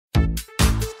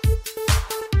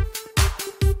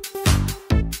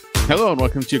Hello and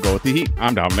welcome to Go With The Heat.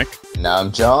 I'm Dominic. And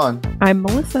I'm John. I'm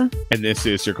Melissa. And this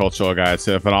is your cultural guide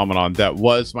to the phenomenon that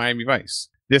was Miami Vice.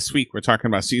 This week, we're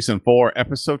talking about Season 4,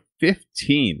 Episode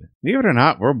 15. Believe it or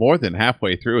not, we're more than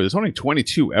halfway through. There's only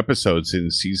 22 episodes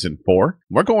in Season 4.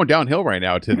 We're going downhill right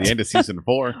now to the end of Season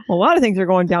 4. A lot of things are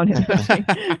going downhill.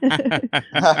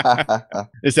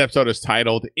 This episode is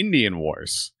titled Indian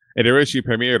Wars. It originally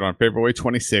premiered on February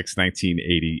 26,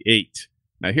 1988.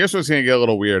 Now, here's what's going to get a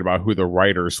little weird about who the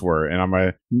writers were, and I'm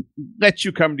going to let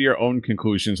you come to your own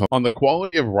conclusions on the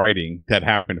quality of writing that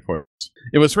happened for us.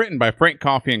 It was written by Frank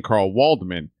Coffey and Carl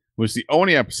Waldman. It was the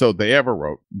only episode they ever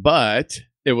wrote, but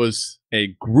it was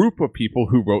a group of people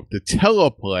who wrote the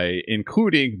teleplay,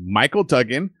 including Michael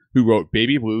Duggan, who wrote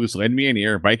Baby Blues, Lend Me an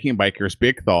Ear, Viking Bikers,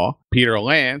 Big Thaw, Peter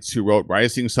Lance, who wrote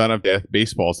Rising Sun of Death,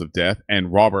 Baseballs of Death,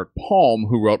 and Robert Palm,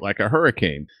 who wrote Like a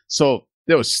Hurricane. So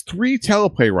there was 3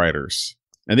 teleplay writers.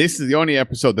 And this is the only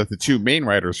episode that the 2 main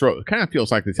writers wrote. It kind of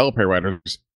feels like the teleplay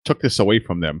writers took this away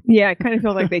from them. Yeah, it kind of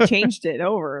feels like they changed it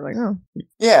over. Like, oh.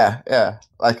 Yeah.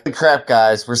 Like, crap,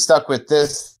 guys. We're stuck with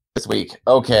this week.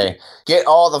 Okay. Get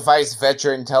all the Vice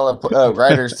veteran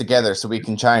writers together so we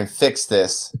can try and fix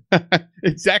this.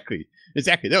 Exactly.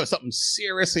 There was something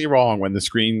seriously wrong when the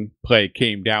screenplay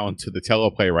came down to the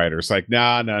teleplay writers. Like,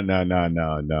 no.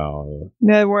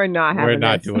 No, we're not having We're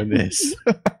not this. doing this.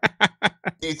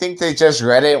 Do you think they just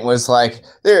read it and was like,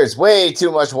 there's way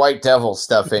too much White Devil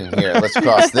stuff in here. Let's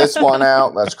cross this one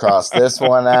out. Let's cross this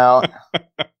one out.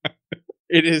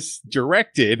 It is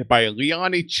directed by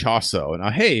Leone Chasso.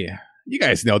 Now, hey, you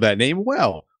guys know that name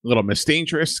well. Little Miss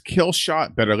Dangerous, Kill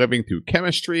Shot, Better Living Through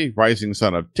Chemistry, Rising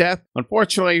Sun of Death.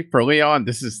 Unfortunately for Leon,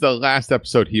 this is the last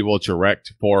episode he will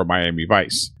direct for Miami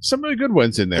Vice. Some really good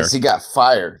ones in there. Because he got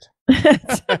fired.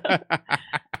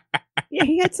 Yeah,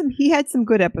 he had some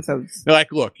good episodes. They're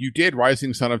like, look, you did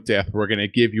Rising Sun of Death. We're going to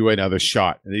give you another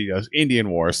shot. And he goes, Indian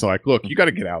War. So like, look, you got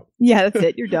to get out. Yeah, that's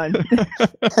it. You're done.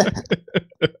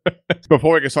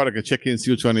 Before we get started, go check in and see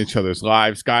what's on each other's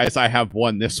lives. Guys, I have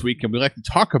one this week, and we like to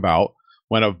talk about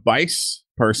when a Vice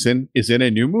person is in a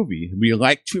new movie. We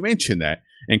like to mention that.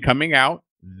 And coming out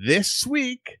this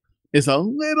week is a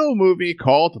little movie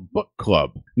called Book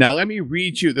Club. Now, let me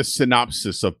read you the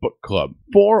synopsis of Book Club.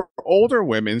 4 older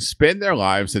women spend their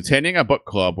lives attending a book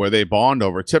club where they bond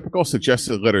over typical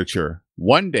suggested literature.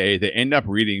 One day, they end up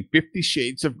reading 50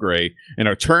 Shades of Grey and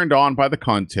are turned on by the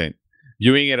content.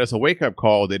 Viewing it as a wake-up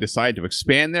call, they decide to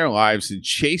expand their lives and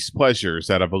chase pleasures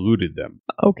that have eluded them.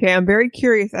 Okay, I'm very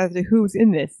curious as to who's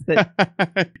in this.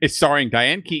 It's starring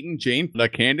Diane Keaton, Jane,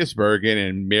 Candice Bergen,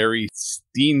 and Mary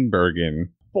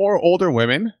Steenburgen. 4 older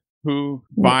women who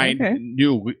find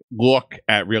new look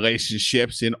at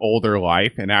relationships in older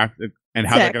life and how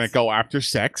they're going to go after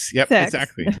sex. Yep, Sex.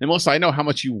 Exactly. And Melissa, I know how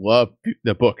much you love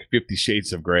the book 50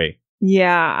 Shades of Grey.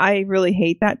 Yeah, I really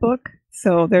hate that book.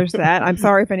 So there's that. I'm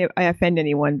sorry if I offend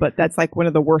anyone, but that's like one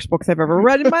of the worst books I've ever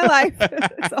read in my life.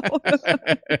 So,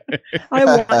 I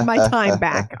want my time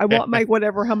back. I want my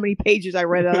how many pages I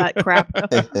read of that crap.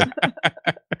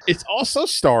 It's also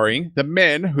starring the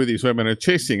men who these women are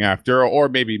chasing after, or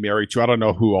maybe married to. I don't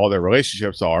know who all their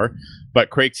relationships are,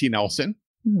 but Craig T. Nelson,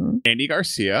 Andy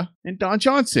Garcia, and Don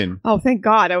Johnson. Oh, thank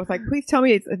God. I was like, please tell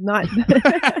me it's not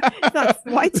it's not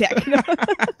Switek.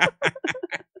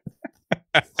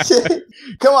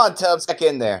 Come on, Tubbs, back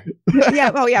in there.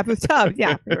 Yeah, oh yeah, it was Tubbs.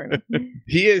 Yeah.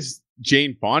 He is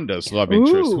Jane Fonda's love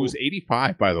interest, who's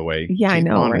 85, by the way. Yeah, Jane I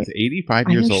know, Fonda's right? 85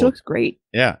 years old. She looks great.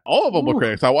 Yeah, all of them look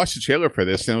great. So I watched the trailer for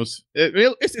this, and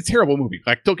it's a terrible movie.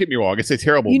 Like, don't get me wrong, it's a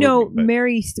terrible movie. You know,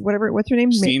 Mary, what's her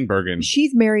name? Steenburgen.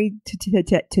 She's married to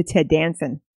Ted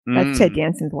Danson. That's Ted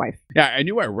Danson's wife. Yeah, I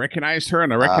knew I recognized her,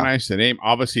 and I recognized the name.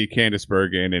 Obviously, Candice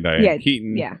Bergen and Diane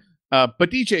Keaton. Yeah.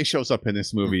 But DJ shows up in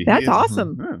this movie. That's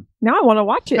awesome. Now I want to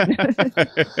watch it.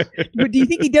 But do you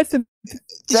think he does some?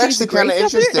 It's actually kind of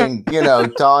interesting,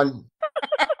 Don.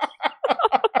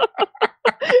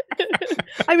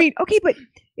 I mean, okay, but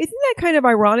isn't that kind of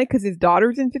ironic because his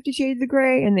daughter's in 50 Shades of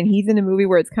Grey, and then he's in a movie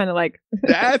where it's kind of like.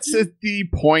 That's the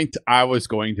point I was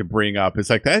going to bring up. It's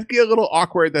like that'd get a little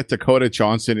awkward that Dakota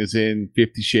Johnson is in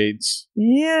 50 Shades.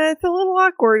 Yeah, it's a little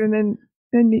awkward, and then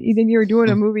you're doing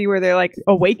a movie where they're like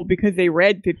awake because they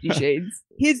read 50 Shades.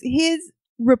 His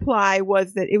reply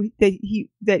was that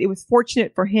it was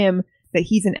fortunate for him that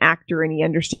he's an actor and he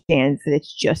understands that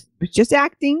it's just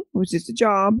acting. It was just a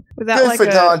job. Without Good for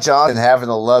Don Johnson having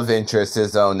a love interest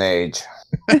his own age.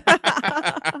 Yeah,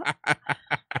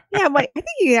 I'm like, I think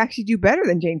he could actually do better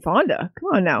than Jane Fonda. Come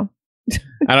on now.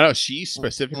 I don't know. She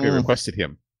specifically requested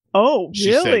him. Oh,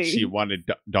 She really? said she wanted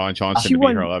Don Johnson to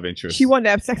be her love interest. She wanted to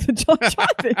have sex with Don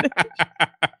Johnson.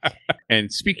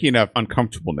 And speaking of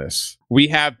uncomfortableness, we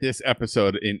have this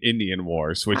episode in Indian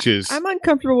Wars, which is... I'm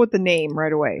uncomfortable with the name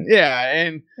right away. Yeah,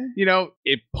 and,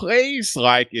 it plays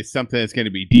like it's something that's going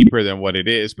to be deeper than what it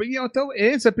is. But, though it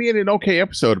ends up being an okay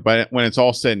episode when it's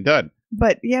all said and done.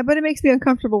 But it makes me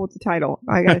uncomfortable with the title.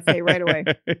 I got to say right away.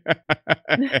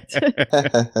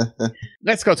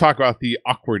 Let's go talk about the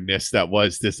awkwardness that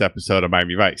was this episode of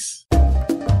Miami Vice.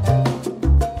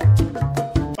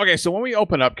 Okay, so when we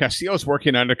open up, Castillo's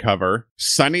working undercover.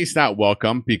 Sonny's not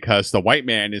welcome because the white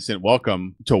man isn't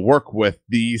welcome to work with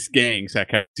these gangs that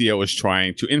Castillo is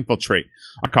trying to infiltrate.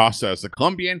 Acosta is a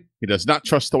Colombian. He does not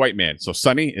trust the white man. So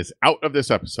Sonny is out of this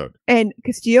episode. And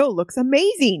Castillo looks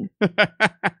amazing.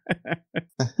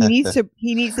 He needs to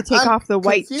take off the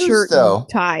white shirt and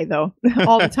tie, though,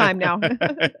 all the time now.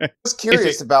 I was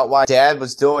curious about why Dad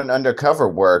was doing undercover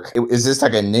work. Is this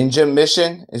like a ninja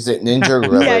mission? Is it ninja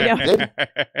related?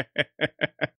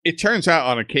 It turns out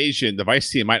on occasion, the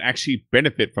Vice team might actually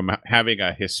benefit from having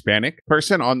a Hispanic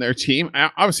person on their team.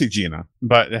 Obviously Gina,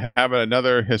 but have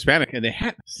another Hispanic. And they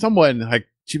had someone like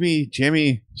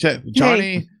Johnny.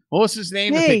 Hey. What was his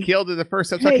name that they killed in the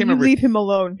first episode? I can't remember. Leave him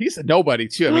alone. He's a nobody,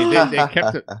 too. I mean, they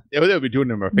kept him. They would be doing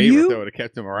him a favor if they would have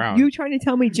kept him around. You trying to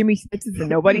tell me Jimmy Smith is a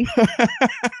nobody?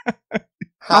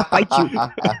 I'll fight you.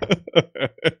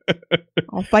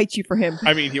 I'll fight you for him.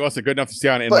 I mean, he wasn't good enough to stay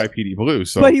on NYPD Blue.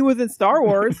 So. But he was in Star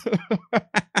Wars.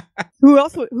 Who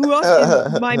else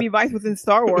in Miami Vice was in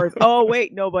Star Wars? Oh,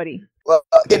 wait, nobody. Well,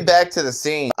 getting back to the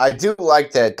scene, I do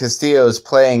like that Castillo's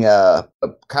playing the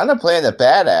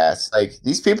badass. Like,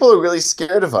 these people are really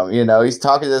scared of him. He's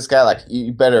talking to this guy like,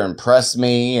 you better impress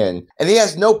me. And he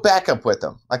has no backup with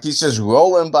him. Like, he's just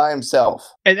rolling by himself.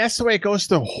 And that's the way it goes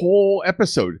the whole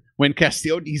episode. When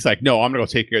Castillo, he's like, no, I'm going to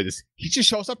go take care of this. He just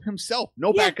shows up himself.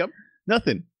 No backup.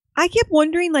 Nothing. I kept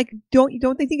wondering, like, don't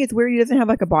they think it's weird he doesn't have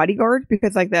like a bodyguard?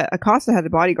 Because like that Acosta has a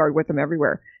bodyguard with him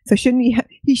everywhere. So shouldn't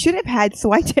he should have had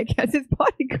Switek as his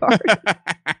bodyguard.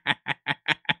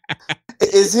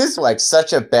 Is his like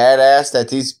such a badass that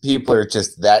these people are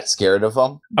just that scared of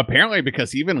him? Apparently,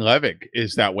 because even Levick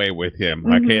is that way with him.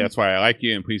 Like, hey, that's why I like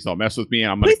you, and please don't mess with me.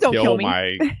 I'm going to kill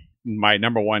my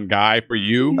number one guy for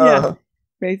you. Yeah.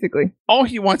 Basically. All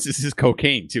he wants is his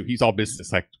cocaine, too. He's all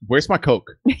business. Like, where's my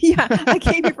coke? Yeah, I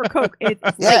came here for coke.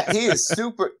 Yeah, he is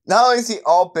super. Not only is he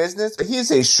all business, but he is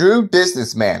a shrewd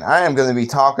businessman. I am going to be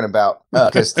talking about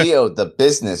Castillo, the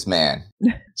businessman.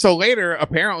 So later,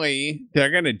 apparently,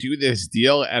 they're going to do this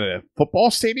deal at a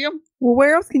football stadium. Well,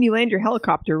 where else can you land your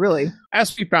helicopter, really?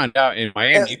 As we found out in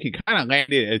Miami, you can kind of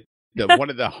land it at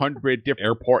one of the 100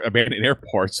 different abandoned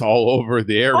airports all over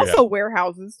the area. Also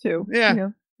warehouses, too. Yeah.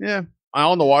 Yeah.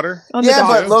 On the water?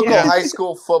 But local high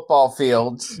school football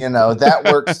fields, that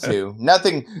works too.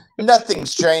 Nothing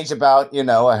strange about,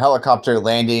 a helicopter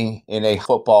landing in a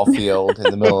football field in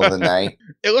the middle of the night.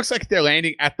 It looks like they're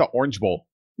landing at the Orange Bowl.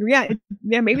 Yeah,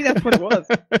 maybe that's what it was.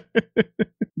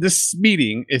 This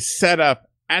meeting is set up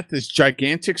at this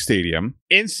gigantic stadium.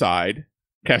 Inside,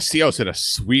 Castillo's in a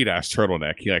sweet-ass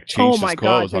turtleneck. He changed his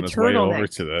clothes on his way over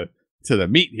to the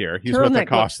meet here. He's with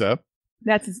Acosta.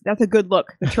 That's a good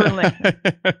look. The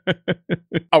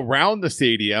turtleneck. Around the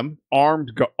stadium,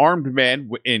 armed men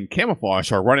in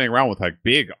camouflage are running around with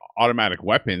big automatic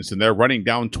weapons, and they're running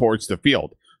down towards the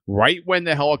field. Right when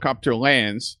the helicopter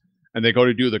lands and they go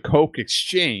to do the coke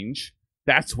exchange,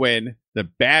 that's when the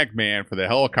bag man for the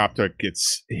helicopter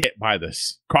gets hit by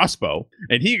this crossbow,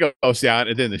 and he goes down,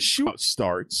 and then the shootout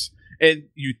starts. And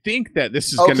you think that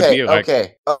this is going to be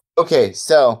okay.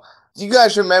 So. Do you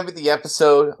guys remember the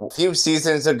episode a few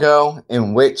seasons ago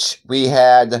in which we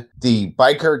had the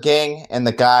biker gang and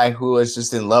the guy who was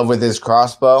just in love with his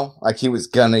crossbow? Like he was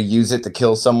going to use it to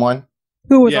kill someone?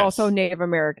 Who was also Native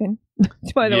American,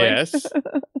 by the way.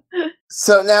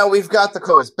 So now we've got the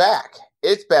course back.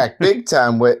 It's back big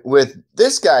time with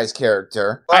this guy's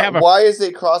character. Why is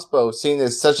a crossbow seen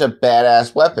as such a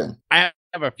badass weapon? I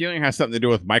have a feeling it has something to do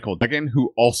with Michael Duggan,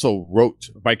 who also wrote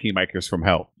Viking Bikers from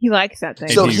Hell. He likes that thing.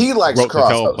 So he likes wrote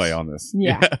crossbows. The teleplay on this.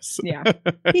 Yeah. Yes. Yeah.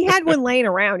 He had one laying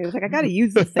around. He was like, I got to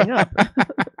use this thing up.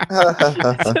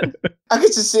 I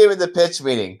could just see him in the pitch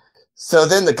meeting. So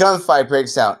then the gunfight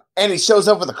breaks out, and he shows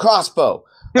up with a crossbow.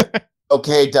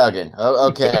 Okay, Duggan.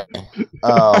 Okay.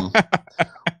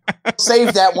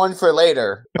 Save that one for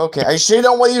later. Okay. Are you sure you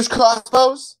don't want to use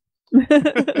crossbows?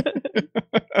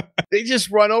 They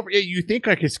just run over. You think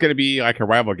it's going to be a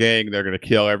rival gang. They're going to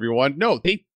kill everyone. No,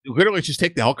 they literally just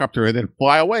take the helicopter and then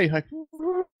fly away.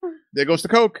 There goes the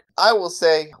coke. I will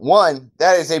say, one,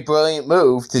 that is a brilliant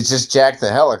move to just jack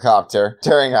the helicopter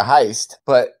during a heist.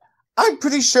 But I'm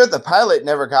pretty sure the pilot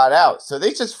never got out, so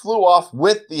they just flew off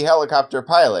with the helicopter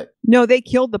pilot. No, they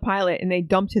killed the pilot and they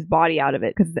dumped his body out of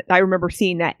it because I remember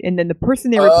seeing that. And then the person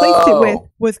they replaced it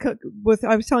with was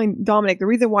I was telling Dominic the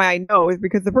reason why I know is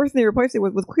because the person they replaced it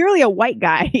with was clearly a white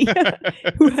guy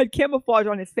who had camouflage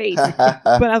on his face. But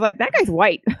I was like, that guy's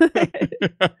white.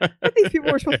 These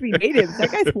people were supposed to be natives.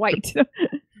 That guy's white.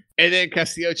 And then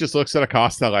Castillo just looks at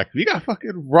Acosta like, we got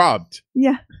fucking robbed.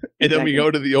 Yeah. And then we go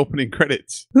to the opening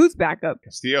credits. Who's backup?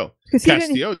 Castillo.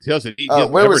 Castillo doesn't.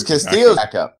 Where was Castillo's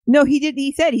backup? No, he did.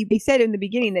 He said in the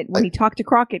beginning that when he talked to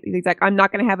Crockett, he's like, I'm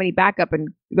not going to have any backup. And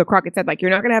the Crockett said, like,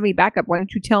 you're not going to have any backup. Why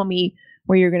don't you tell me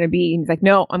where you're going to be? And he's like,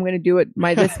 no, I'm going to do it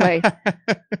this way.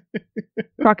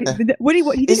 Crockett, he didn't want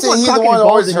Crockett the one involved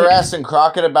always in harassing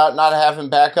Crockett about not having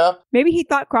backup? Maybe he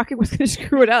thought Crockett was going to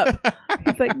screw it up.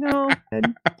 He's like, no.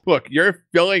 Look, you're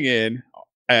filling in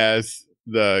as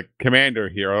the commander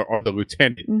here or the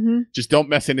lieutenant. Mm-hmm. Just don't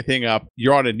mess anything up.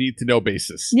 You're on a need-to-know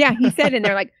basis. Yeah, he said in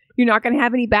there, like, you're not going to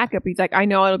have any backup. He's like, I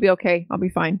know, it'll be okay. I'll be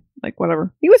fine. Like,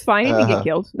 whatever. He was fine. He didn't get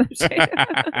killed.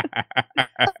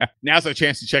 Now's our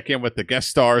chance to check in with the guest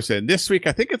stars. And this week,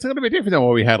 I think it's going to be different than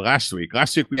what we had last week.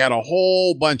 Last week, we had a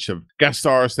whole bunch of guest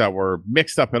stars that were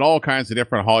mixed up in all kinds of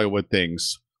different Hollywood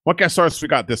things. What guest stars we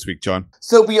got this week, John?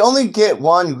 So we only get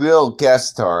one real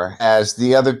guest star, as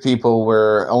the other people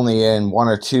were only in one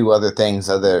or two other things,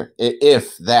 other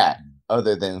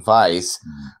than Vice.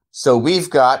 So we've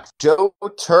got Joe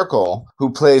Turkel,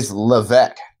 who plays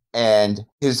Levesque. And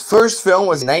his first film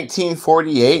was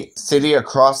 1948, City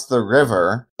Across the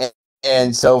River.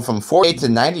 And so from 48 to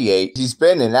 98, he's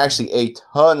been in actually a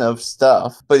ton of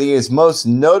stuff. But he is most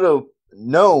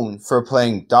known for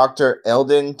playing Dr.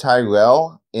 Eldon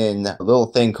Tyrell in a little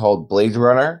thing called Blade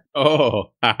Runner.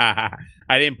 Oh, I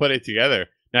didn't put it together.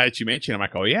 Now that you mention it, I'm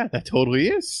like, oh yeah, that totally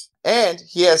is. And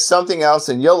he has something else,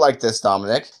 and you'll like this,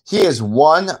 Dominic. He is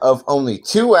one of only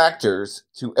 2 actors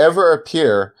to ever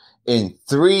appear in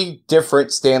 3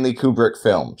 different Stanley Kubrick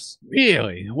films.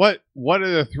 Really? What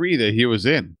are the 3 that he was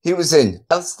in? He was in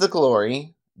Death's the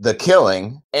Glory, The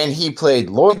Killing, and he played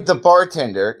Lloyd the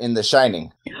bartender in The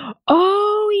Shining.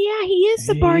 Oh, yeah, he is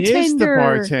the bartender. He is the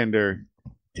bartender.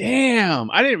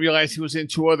 Damn, I didn't realize he was in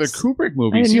 2 other Kubrick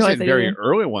movies. He's in very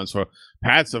early ones, so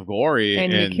Paths of Glory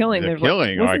and The Killing.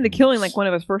 Wasn't The Killing like one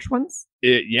of his first ones?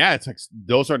 Yeah, it's like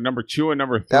those are number 2 and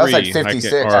number 3. That was like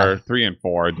 56. Or 3 and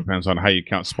 4. It depends on how you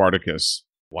count Spartacus.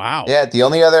 Wow. Yeah, the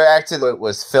only other actor that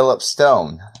was Philip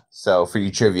Stone. So for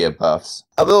you trivia buffs.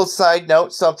 A little side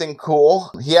note, something cool.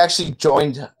 He actually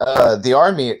joined the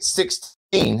army at 16.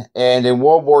 And in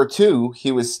World War II,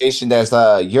 he was stationed as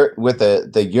with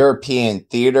the European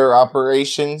theater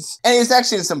operations. And he's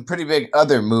actually in some pretty big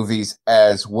other movies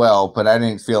as well, but I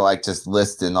didn't feel like just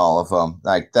listing all of them.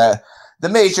 Like the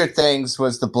major things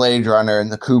was the Blade Runner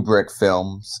and the Kubrick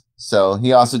films. So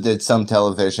he also did some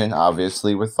television,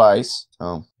 obviously, with Vice.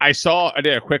 So I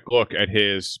did a quick look at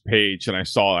his page, and I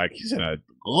saw like he's in a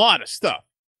lot of stuff.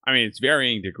 I mean, it's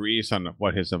varying degrees on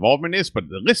what his involvement is, but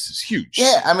the list is huge.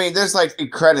 Yeah, I mean, there's like 3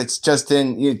 credits just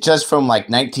from like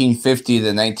 1950 to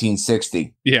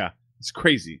 1960. Yeah, it's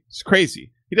crazy. It's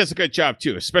crazy. He does a good job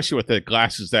too, especially with the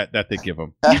glasses that they give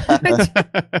him.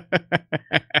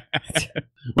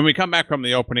 When we come back from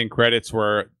the opening credits,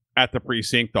 we're at the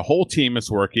precinct. The whole team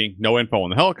is working. No info on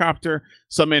the helicopter.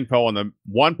 Some info on the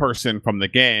one person from the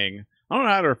gang. I don't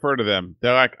know how to refer to them.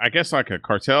 They're like, I guess, like a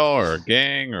cartel or a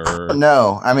gang or...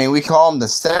 No, I mean, we call them the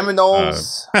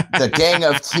Seminoles, the Gang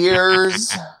of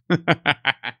Tears.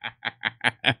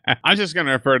 I'm just going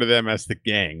to refer to them as the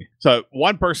gang. So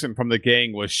one person from the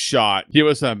gang was shot. He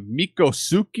was a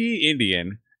Mikosuke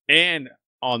Indian and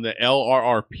on the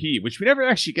LRRP, which we never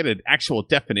actually get an actual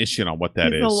definition on what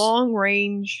that is. It's a long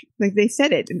range, like they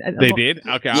said it. They did?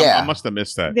 Okay, yeah. I must have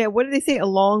missed that. Yeah, what did they say? A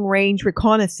long range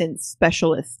reconnaissance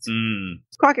specialist.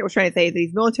 Crockett was trying to say that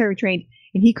he's military trained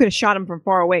and he could have shot him from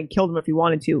far away and killed him if he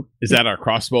wanted to. Is that our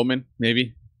crossbowman,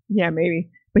 maybe? Yeah, maybe.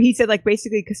 But he said, like,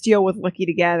 basically Castillo was lucky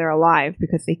to get there alive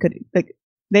because they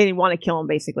didn't want to kill him,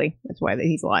 basically. That's why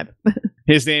he's alive.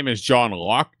 His name is John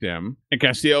Lockdem. And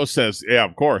Castillo says, yeah,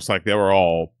 of course, like they were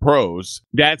all pros.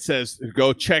 Dad says,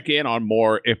 go check in on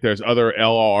more if there's other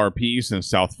LRRPs in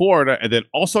South Florida. And then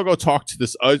also go talk to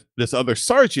this other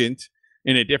sergeant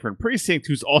in a different precinct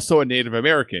who's also a Native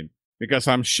American. Because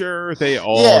I'm sure they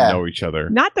all know each other.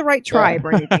 Not the right tribe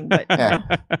or anything, but... Yeah.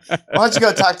 Why don't you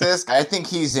go talk to this guy? I think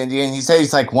he's Indian. He said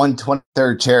he's like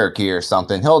 1/23 Cherokee or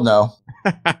something. He'll know.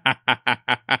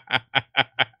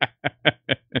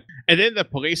 And then the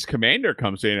police commander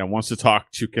comes in and wants to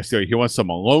talk to Castillo. He wants some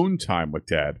alone time with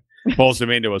Dad. Pulls him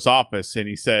into his office and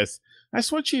he says, I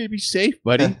just want you to be safe,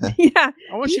 buddy. Yeah.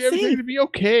 I want everything to be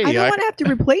okay. I don't want to have to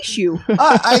replace you.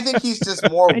 I think he's just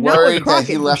more worried that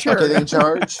he left a kid in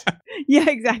charge. Yeah,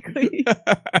 exactly.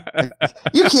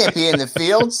 You can't be in the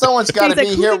field. Someone's got to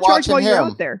be here watching him. You're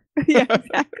out there. Yeah,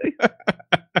 exactly.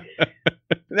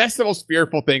 That's the most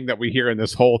fearful thing that we hear in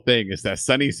this whole thing is that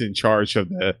Sonny's in charge of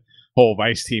the whole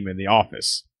Vice team in the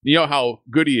office. You know how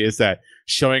good he is at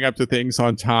showing up to things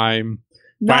on time,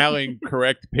 filing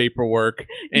correct paperwork,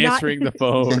 answering the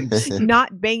phone,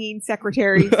 not banging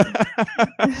secretaries.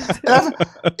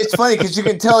 It's funny because you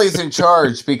can tell he's in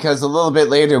charge because a little bit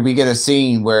later we get a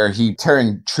scene where he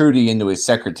turned Trudy into his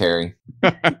secretary.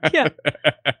 Yeah.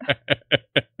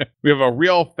 We have a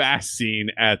real fast scene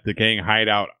at the gang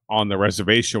hideout on the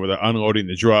reservation where they're unloading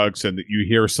the drugs, and you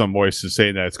hear some voices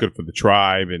saying that it's good for the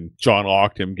tribe, and John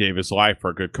Lockton gave his life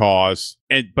for a good cause.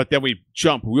 But then we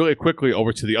jump really quickly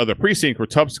over to the other precinct where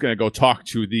Tubbs is going to go talk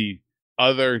to the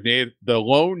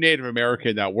lone Native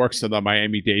American that works in the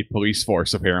Miami-Dade police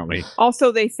force, apparently.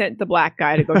 Also, they sent the black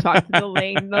guy to go talk to the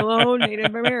lone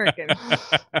Native American.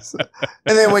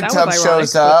 And then when Tubbs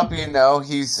shows up,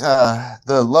 he's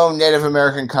the lone Native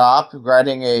American cop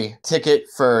writing a ticket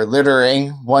for littering,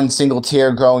 one single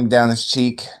tear growing down his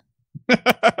cheek.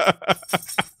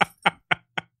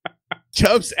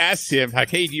 Tubbs asks him, like,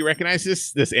 hey, do you recognize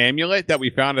this amulet that we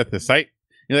found at the site?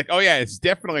 You're like, oh, yeah, it's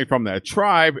definitely from that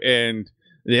tribe, and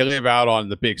they live out on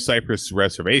the Big Cypress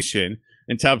Reservation.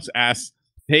 And Tubbs asks,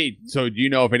 hey, so do you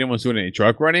know if anyone's doing any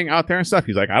drug running out there and stuff?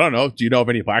 He's like, I don't know. Do you know of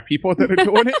any black people that are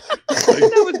doing it?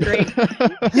 That was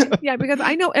great. Yeah, because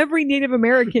I know every Native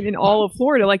American in all of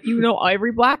Florida. Like,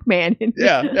 every black man.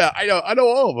 Yeah, I know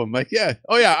all of them. Like, yeah.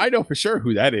 Oh, yeah, I know for sure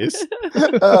who that is.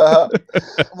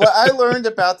 What I learned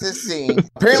about this scene,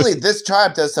 apparently this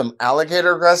tribe does some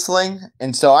alligator wrestling,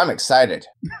 and so I'm excited.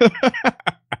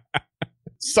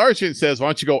 Sergeant says, why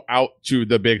don't you go out to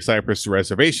the Big Cypress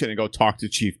Reservation and go talk to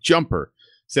Chief Jumper?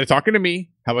 Instead of talking to me,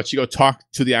 how about you go talk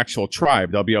to the actual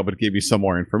tribe? They'll be able to give you some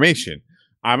more information.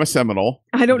 I'm a Seminole.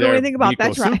 I don't know anything about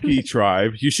that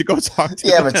tribe. You should go talk to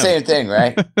them. Yeah, but same thing,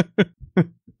 right?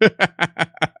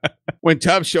 When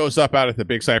Tubbs shows up out at the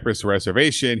Big Cypress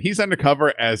Reservation, he's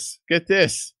undercover as, get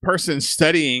this, person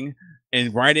studying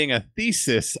and writing a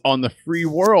thesis on the free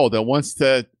world and wants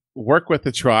to work with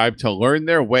the tribe to learn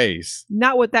their ways.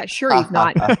 Not with that shirt, he's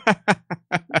not.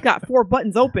 He's got 4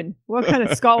 buttons open. What kind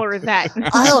of scholar is that?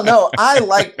 I don't know. I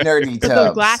like Nerdy Tubbs.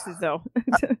 Those glasses, though.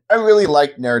 I really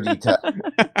like Nerdy Tubbs.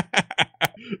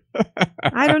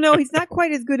 I don't know. He's not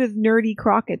quite as good as Nerdy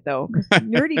Crockett, though.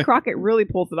 Nerdy Crockett really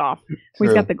pulls it off. When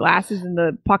he's got the glasses and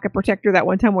the pocket protector that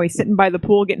one time where he's sitting by the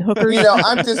pool getting hookers.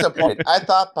 I'm disappointed. I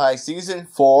thought by season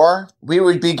 4, we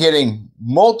would be getting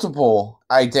multiple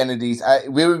identities.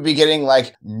 We would be getting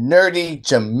like nerdy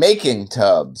Jamaican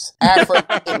Tubbs,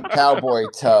 African cowboy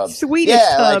Tubbs, Swedish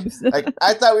Tubbs. Like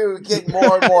I thought we would get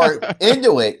more and more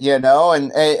into it,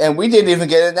 and we didn't even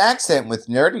get an accent with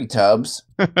Nerdy Tubbs.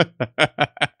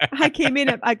 I came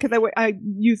in because I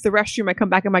used the restroom. I come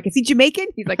back. I'm like, is he Jamaican?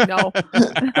 He's like, no. I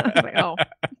was like, oh.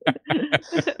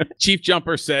 Chief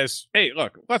Jumper says, hey,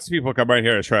 look, lots of people come right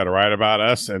here to try to write about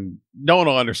us, and no one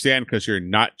will understand because you're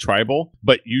not tribal,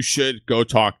 but you should go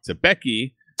talk to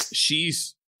Becky.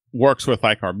 She's works with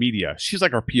like our media. She's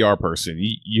like our PR person.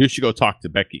 You should go talk to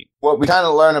Becky. What we kind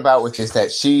of learn about with is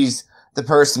that she's the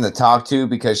person to talk to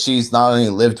because she's not only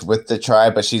lived with the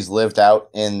tribe, but she's lived out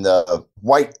in the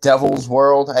white devil's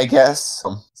world, I guess.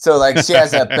 So like she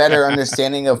has a better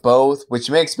understanding of both, which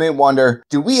makes me wonder,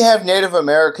 do we have Native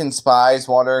American spies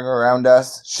wandering around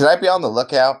us? Should I be on the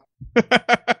lookout?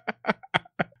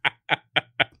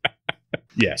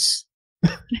 Yes.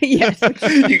 Yes.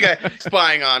 You guys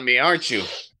spying on me, aren't you?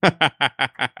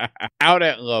 Out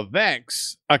at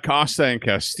LaVex, Acosta and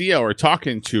Castillo are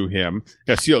talking to him.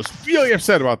 Castillo's really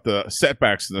upset about the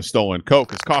setbacks in the stolen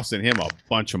coke. It's costing him a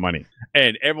bunch of money.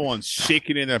 And everyone's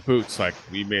shaking in their boots like,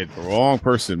 we made the wrong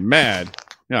person mad.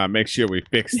 Now make sure we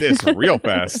fix this real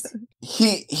fast.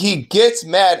 He gets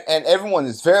mad, and everyone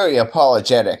is very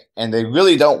apologetic, and they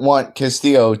really don't want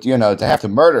Castillo, to have to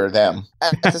murder them.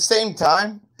 At the same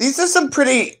time, these are some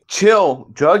pretty chill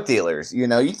drug dealers.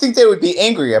 You'd think they would be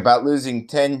angry about losing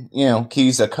 10,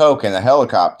 keys of coke in a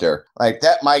helicopter. Like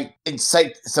that might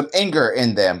incite some anger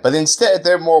in them, but instead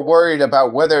they're more worried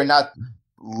about whether or not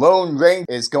Lone Ranger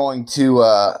is going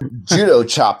to judo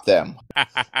chop them.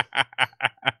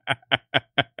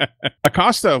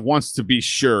 Acosta wants to be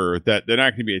sure that they're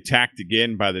not going to be attacked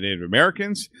again by the Native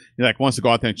Americans. He wants to go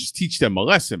out there and just teach them a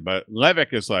lesson. But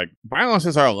Levick is like, violence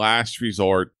is our last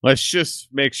resort. Let's just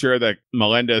make sure that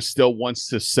Melendez still wants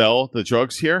to sell the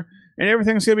drugs here. and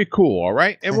everything's gonna be cool. All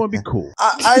right, everyone be cool.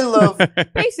 I love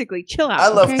Basically, chill out. I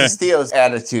love okay? Castillo's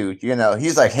attitude. You know,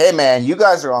 he's like, "Hey, man, you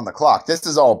guys are on the clock. This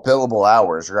is all billable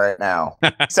hours right now."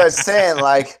 He starts saying,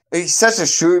 like, he's such a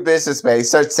shrewd businessman. He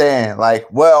starts saying, like,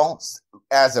 well,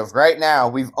 as of right now,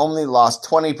 we've only lost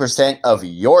 20% of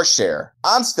your share.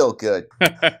 I'm still good.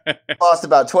 Lost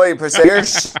about 20% of your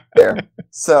share.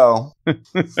 So,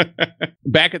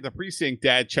 back at the precinct,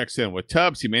 Dad checks in with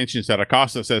Tubbs. He mentions that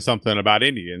Acosta says something about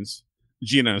Indians.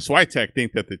 Gina and Switek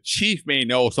think that the chief may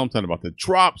know something about the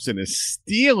drops and is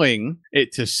stealing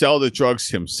it to sell the drugs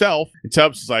himself. And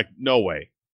Tubbs is like, no way.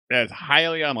 That's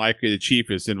highly unlikely the chief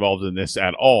is involved in this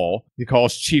at all. He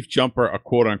calls Chief Jumper a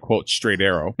quote-unquote straight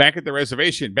arrow. Back at the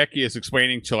reservation, Becky is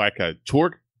explaining to like a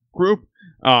tour group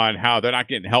on how they're not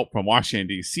getting help from Washington,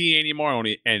 D.C. anymore,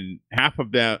 and half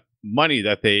of the money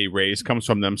that they raise comes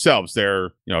from themselves.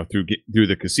 They're, through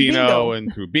the casino Bingo.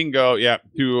 and through bingo,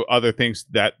 through other things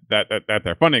that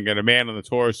they're funding. And a man on the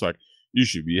tour is like, you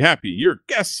should be happy. You're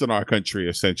guests in our country,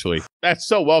 essentially. That's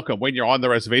so welcome when you're on the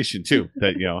reservation, too.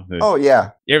 That, oh,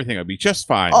 yeah. Everything will be just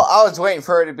fine. Oh, I was waiting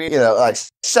for her to be, like,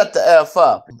 shut the F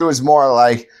up. It was more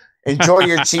like, enjoy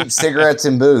your cheap cigarettes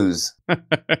and booze.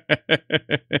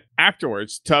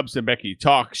 Afterwards, Tubbs and Becky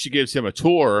talk. She gives him a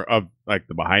tour of, like,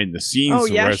 the behind-the-scenes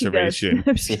reservation.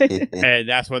 And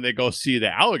that's when they go see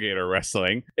the alligator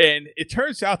wrestling. And it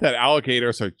turns out that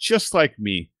alligators are just like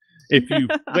me. If you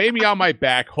lay me on my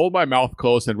back, hold my mouth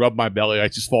closed, and rub my belly, I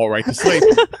just fall right to sleep.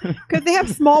 Because they have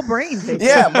small brains.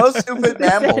 Yeah, most stupid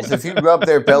mammals, if you rub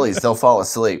their bellies, they'll fall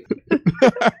asleep.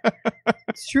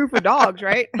 It's true for dogs,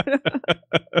 right?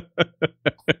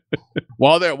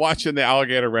 While they're watching the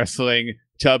alligator wrestling,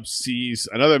 Tubbs sees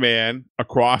another man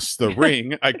across the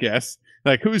ring, I guess.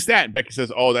 Like, who's that? And Becky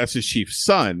says, oh, that's his chief's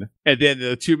son. And then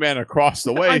the two men across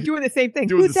the way I'm doing the same thing.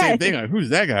 doing Who's the same that? thing. Like, who's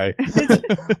that guy?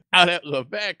 Out at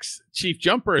Levesque's, Chief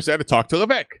Jumper is there to talk to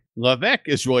Levesque. Levesque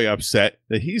is really upset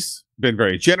that he's been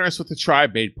very generous with the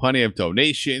tribe, made plenty of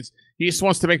donations. He just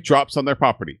wants to make drops on their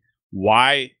property.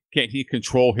 Why can't he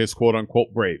control his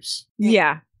quote-unquote braves?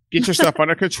 Yeah. Get your stuff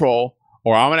under control,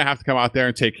 or I'm going to have to come out there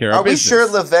and take care of business. Are we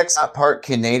sure Levesque's not part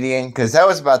Canadian? Because that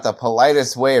was about the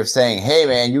politest way of saying, hey,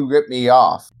 man, you ripped me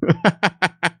off.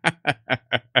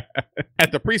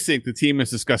 At the precinct, the team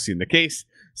is discussing the case.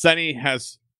 Sonny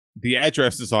has the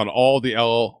addresses on all the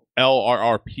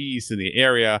LRRPs in the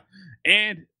area,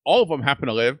 and all of them happen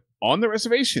to live on the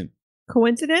reservation.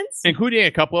 Coincidence? Including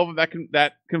a couple of them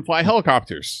that can fly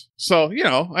helicopters. So,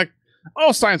 like,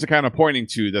 all signs are kind of pointing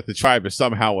to that the tribe is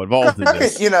somehow involved in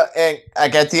this. And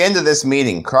like at the end of this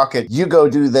meeting, Crockett, you go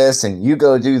do this and you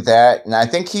go do that. And I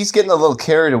think he's getting a little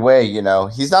carried away.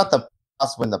 He's not the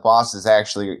boss when the boss is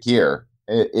actually here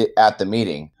at the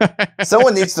meeting.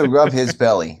 Someone needs to rub his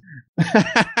belly.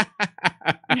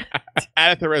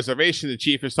 At the reservation, the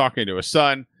chief is talking to his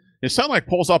son. His son like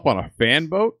pulls up on a fan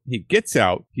boat. He gets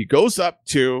out. He goes up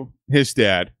to his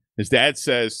dad. His dad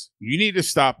says, you need to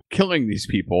stop killing these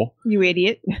people. You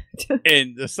idiot.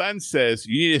 And the son says,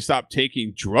 you need to stop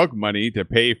taking drug money to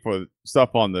pay for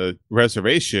stuff on the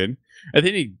reservation. And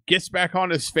then he gets back on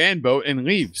his fan boat and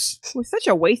leaves. It was such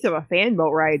a waste of a fan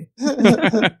boat ride.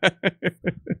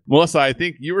 Melissa, I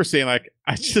think you were saying, like,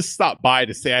 I just stopped by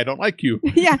to say I don't like you.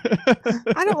 Yeah.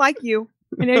 I don't like you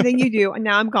and everything you do. And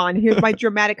now I'm gone. Here's my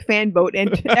dramatic fan boat and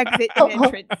exit and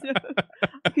entrance.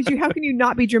 Because how can you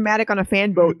not be dramatic on a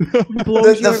fan boat?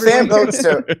 The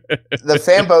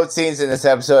fan boat scenes in this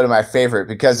episode are my favorite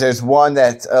because there's one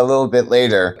that's a little bit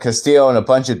later. Castillo and a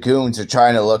bunch of goons are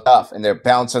trying to look up and they're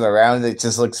bouncing around. It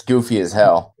just looks goofy as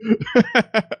hell.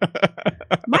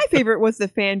 My favorite was the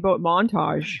fan boat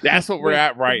montage. That's what we're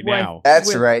at right now.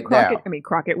 That's right Crockett, now. I mean,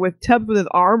 Crockett with Tubbs with his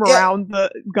arm around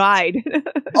the guide.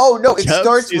 Oh, no, it Tubbs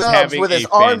starts with his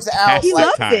arms out. He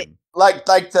loves it. Like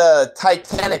the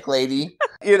Titanic lady,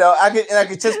 I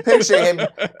could just picture him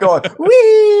going,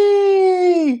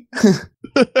 wee.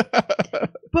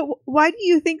 But why do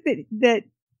you think that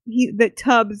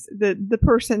Tubbs, the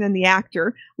person and the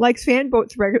actor, likes fan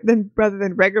boats rather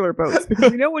than regular boats?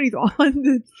 Because we know when he's on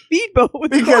the speedboat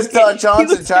with because Don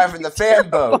Johnson driving the fan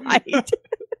boat.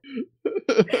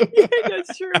 Yeah,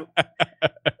 that's true.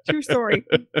 True story.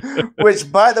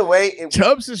 Which, by the way,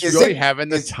 Tubbs is really having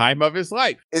the time of his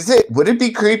life. Would it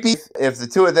be creepy if the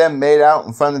two of them made out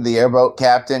in front of the airboat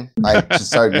captain? Like, just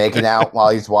started making out while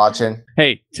he's watching?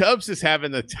 Hey, Tubbs is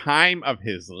having the time of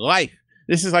his life.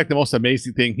 This is like the most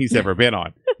amazing thing he's ever been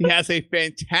on. He has a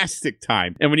fantastic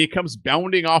time. And when he comes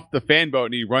bounding off the fan boat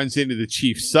and he runs into the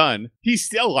chief's son, he's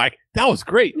still like, that was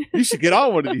great. You should get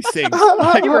on one of these things. You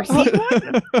ever seen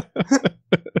one?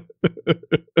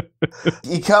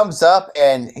 He comes up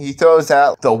and he throws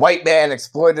out, the white man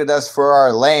exploited us for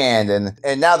our land,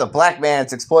 and now the black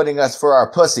man's exploiting us for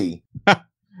our pussy.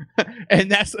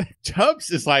 And that's Tubbs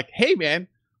is like, hey man,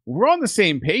 we're on the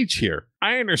same page here.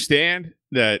 I understand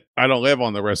that I don't live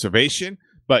on the reservation,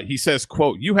 but he says,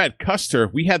 quote, you had Custer,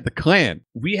 we had the clan.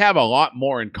 We have a lot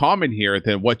more in common here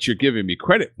than what you're giving me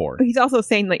credit for. He's also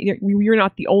saying like you're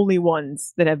not the only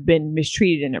ones that have been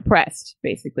mistreated and oppressed.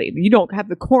 Basically, you don't have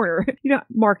the corner. You don't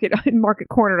market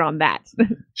cornered on that.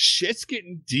 Shit's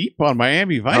getting deep on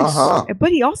Miami Vice. Uh-huh.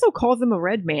 But he also calls him a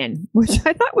red man, which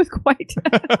I thought was quite.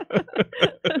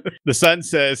 The son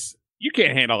says, you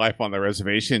can't handle life on the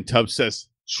reservation. Tubbs says,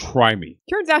 try me.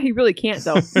 Turns out he really can't,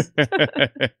 though.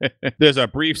 There's a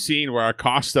brief scene where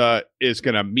Acosta is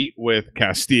going to meet with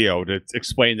Castillo to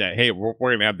explain that, hey, we're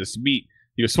going to have this meet.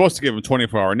 He was supposed to give him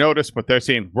 24-hour notice, but they're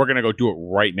saying, we're going to go do it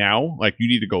right now. Like, you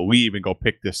need to go leave and go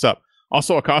pick this up.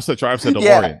 Also, Acosta drives a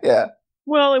DeLorean. Yeah.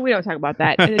 Well, we don't talk about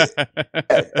that.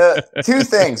 Two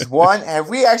things. One, have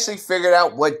we actually figured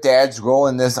out what Dad's role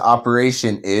in this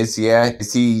operation is yet?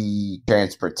 Is he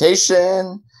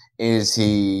transportation? Is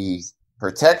he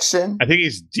protection? I think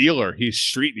he's dealer. He's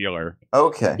street dealer.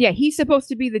 Okay. Yeah, he's supposed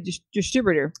to be the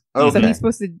distributor. Okay. So he's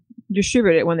supposed to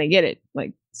distribute it when they get it,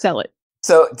 like sell it.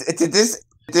 So did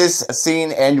this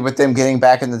scene end with them getting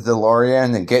back in the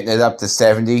DeLorean and getting it up to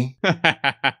 70?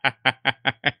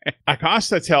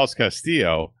 Acosta tells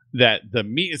Castillo that the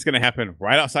meet is going to happen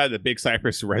right outside the Big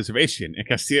Cypress reservation. And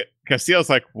Castillo's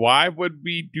like, why would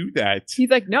we do that? He's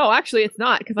like, no, actually, it's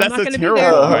not, because I'm not going to be there. That's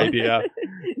a terrible idea.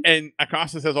 And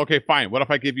Acosta says, okay, fine. What if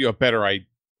I give you a better idea?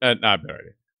 Not a better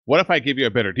idea. What if I give you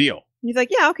a better deal? He's like,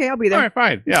 yeah, okay, I'll be there. All right,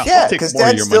 fine. Yeah, Yeah, because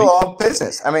Dad's still all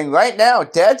business. I mean, right now,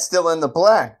 Dad's still in the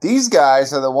black. These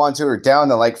guys are the ones who are down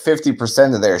to like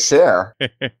 50% of their share.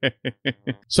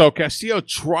 So Castillo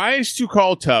tries to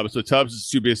call Tubbs, but Tubbs is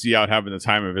too busy out having the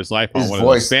time of his life on one of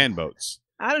those fan boats.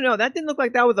 I don't know. That didn't look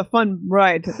like that was a fun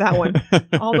ride, that one.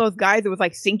 All those guys, it was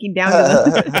like sinking down to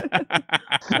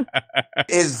the...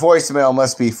 His voicemail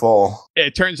must be full.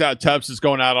 It turns out Tubbs is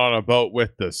going out on a boat with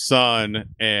the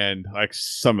son and like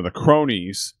some of the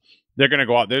cronies. They're going to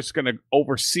go out. They're just going to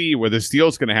oversee where this deal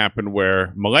is going to happen,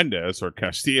 where Melendez or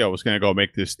Castillo is going to go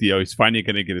make this deal. He's finally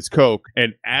going to get his coke.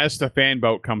 And as the fan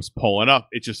boat comes pulling up,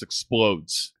 it just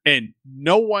explodes. And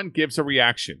no one gives a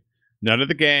reaction. None of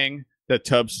the gang that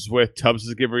Tubbs is with. Tubbs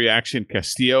doesn't give a reaction.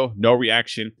 Castillo, no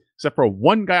reaction. Except for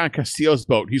one guy on Castillo's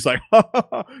boat. He's like, did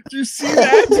you see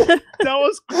that? That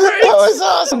was great. That was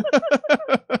awesome.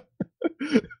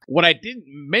 What I didn't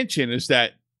mention is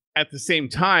that at the same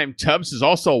time, Tubbs is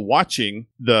also watching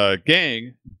the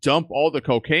gang dump all the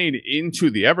cocaine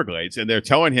into the Everglades. And they're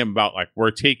telling him about, like,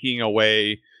 we're taking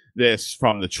away this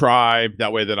from the tribe.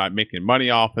 That way they're not making money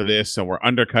off of this. And we're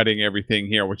undercutting everything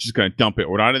here. We're just going to dump it.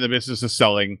 We're not in the business of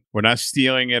selling. We're not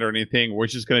stealing it or anything. We're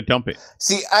just going to dump it.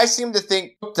 See, I seem to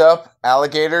think hooked up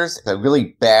alligators is a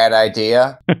really bad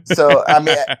idea. So, I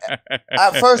mean,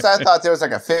 at first I thought there was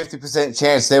like a 50%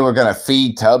 chance they were going to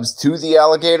feed Tubbs to the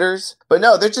alligators. But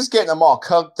no, they're just getting them all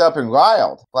cooked up and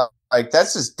riled. Like,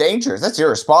 that's just dangerous. That's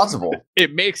irresponsible.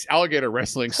 It makes alligator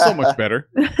wrestling so much better.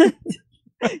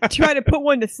 Try to put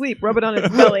one to sleep, rub it on his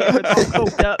belly after it's all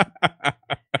coked up.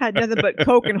 Had nothing but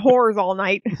coke and whores all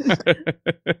night.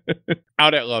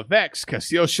 Out at Levesque's,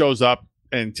 Castillo shows up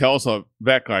and tells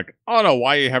Levesque, like, I don't know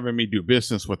why you're having me do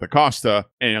business with Acosta.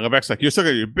 And Levesque's like, you're still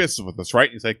going to do business with us, right?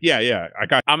 And he's like, yeah,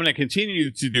 I'm going to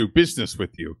continue to do business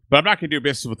with you, but I'm not going to do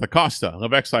business with Acosta.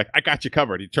 Levesque's like, I got you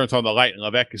covered. He turns on the light and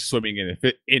Levesque is swimming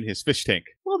in his fish tank.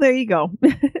 Well, there you go.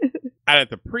 Out at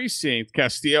the precinct,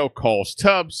 Castillo calls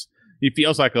Tubbs. He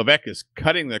feels like Levesque is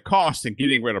cutting the cost and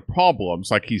getting rid of problems.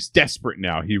 Like, he's desperate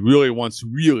now. He really wants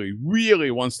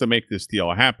to make this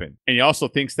deal happen. And he also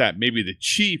thinks that maybe the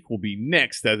chief will be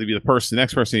next. That'll be the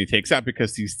next person he takes out,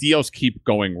 because these deals keep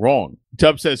going wrong.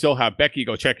 Tubbs says he'll have Becky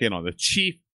go check in on the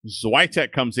chief.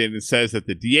 Zwitek comes in and says that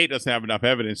the DA doesn't have enough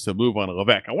evidence to move on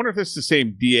Levesque. I wonder if this is the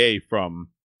same DA from...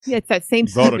 Yeah, it's that same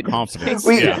vote of confidence.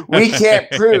 We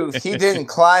can't prove he didn't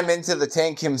climb into the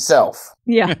tank himself.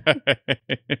 Yeah.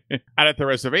 Out at the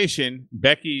reservation,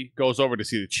 Becky goes over to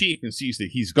see the chief and sees that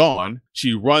he's gone.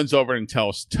 She runs over and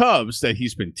tells Tubbs that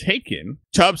he's been taken.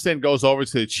 Tubbs then goes over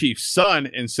to the chief's son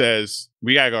and says,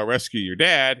 we gotta go rescue your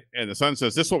dad. And the son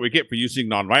says, this is what we get for using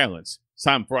nonviolence. It's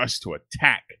time for us to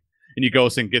attack. And he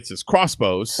goes and gets his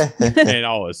crossbows and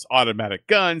all his automatic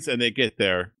guns, and they get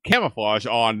their camouflage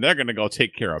on. They're going to go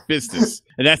take care of business.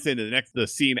 And that's in the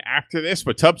scene after this.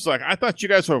 But Tubbs is like, I thought you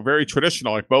guys were very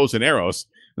traditional, like bows and arrows.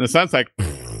 And the son's like,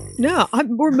 no,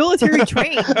 we're military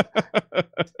trained.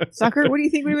 Sucker, what do you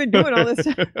think we've been doing all this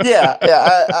time? Yeah.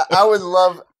 I would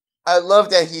love... I love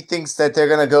that he thinks that they're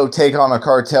gonna go take on a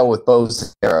cartel with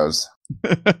bows and arrows.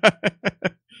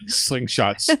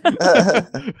 Slingshots.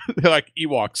 They're like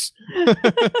Ewoks.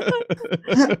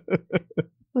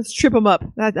 Let's trip them up.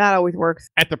 That always works.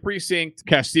 At the precinct,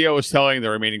 Castillo is telling the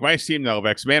remaining vice team that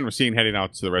Levesque's men were seen heading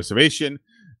out to the reservation.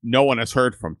 No one has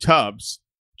heard from Tubbs.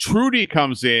 Trudy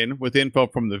comes in with info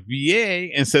from the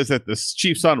VA and says that the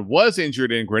chief's son was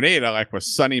injured in Grenada, like what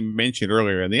Sonny mentioned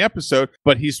earlier in the episode,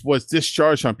 but he was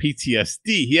discharged on PTSD.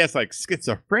 He has like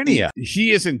schizophrenia. He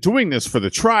isn't doing this for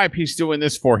the tribe. He's doing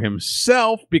this for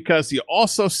himself because he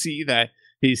also see that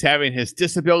he's having his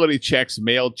disability checks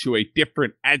mailed to a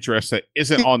different address that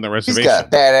isn't on the reservation. He's got a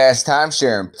badass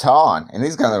timeshare in Baton, and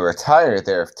he's going to retire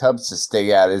there if Tubbs to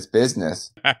stay out of his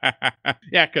business.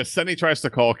 Yeah, because Sonny tries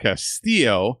to call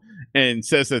Castillo and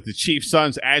says that the chief's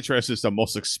son's address is the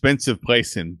most expensive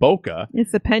place in Boca.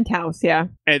 It's the penthouse, yeah.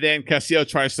 And then Castillo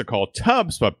tries to call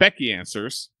Tubbs, but Becky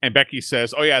answers. And Becky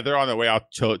says, oh, yeah, they're on their way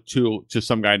out to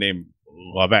some guy named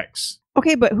Levex.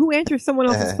 Okay, but who answers someone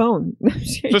else's phone?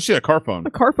 Especially a car phone.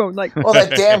 A car phone, like. Well,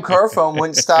 that damn car phone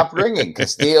wouldn't stop ringing.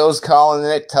 Castillo's calling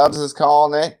it. Tubbs is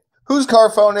calling it. Whose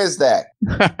car phone is that?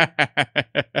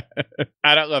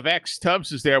 Out at Levex,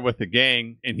 Tubbs is there with the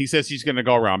gang, and he says he's going to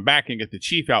go around back and get the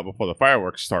chief out before the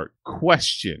fireworks start.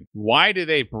 Question: why do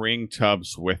they bring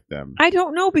Tubbs with them? I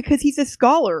don't know, because he's a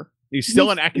scholar. He's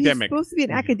still an academic. He's supposed to be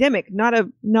an academic, not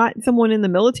someone in the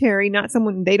military, not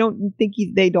someone they don't think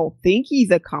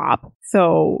he's a cop.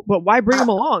 So, but why bring him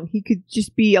along? He could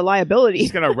just be a liability.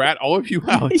 He's gonna rat all of you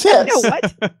out. Yeah, you know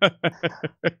what?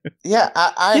 Yeah,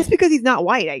 I just because he's not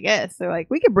white, I guess. They're like,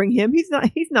 we could bring him. He's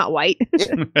not white.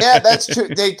 Yeah, that's true.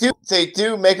 They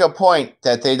do make a point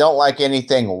that they don't like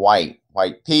anything white.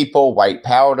 White people, white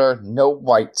powder, no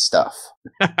white stuff.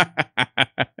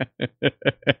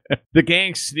 The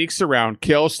gang sneaks around,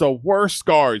 kills the worst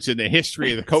guards in the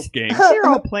history of the Coke gang. They're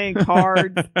all playing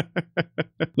cards.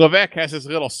 Levesque has his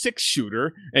little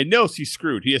 6-shooter and knows he's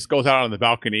screwed. He just goes out on the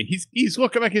balcony. He's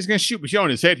looking like he's going to shoot Michelle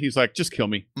in his head. He's like, just kill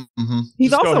me. Mm-hmm.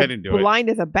 He's just also go ahead and do blind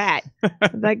as a bat.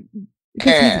 Like,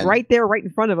 because he's right there, right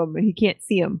in front of him, and he can't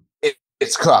see him.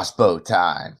 It's crossbow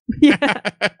time. Yeah.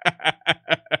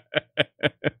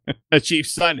 The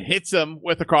chief's son hits him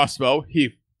with a crossbow.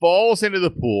 He falls into the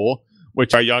pool,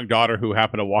 which our young daughter, who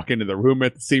happened to walk into the room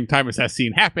at the same time as that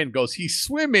scene happened, goes, he's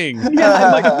swimming. Yeah,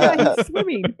 I'm like, yeah, he's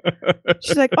swimming.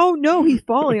 She's like, oh no, he's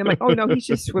falling. I'm like, oh no, he's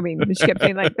just swimming. And she kept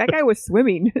saying, like, that guy was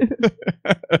swimming.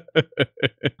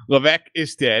 Levesque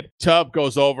is dead. Tubb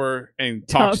goes over and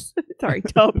talks. Sorry,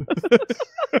 Tubb.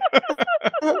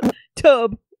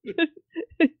 Tubb.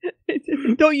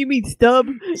 Don't you mean stub?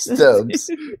 Stubbs.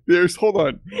 There's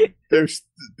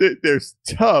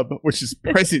Tubb, which is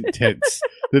present tense.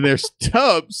 Then there's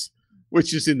Tubbs,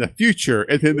 which is in the future,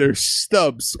 and then there's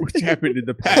Stubbs, which happened in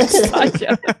the past.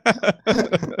 Gotcha.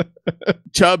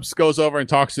 Tubbs goes over and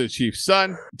talks to the chief's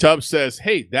son. Tubbs says,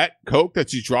 hey, that Coke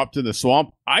that you dropped in the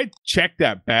swamp, I checked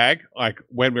that bag like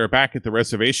when we were back at the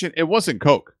reservation. It wasn't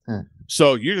Coke.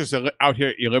 So you're just out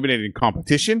here eliminating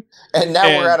competition. And now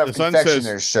we're out of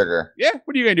confectioner's sugar. Yeah,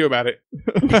 what are you going to do about it?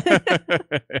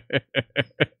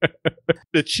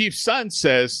 The chief's son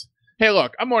says, hey,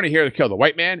 look, I'm only here to kill the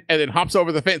white man, and then hops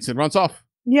over the fence and runs off.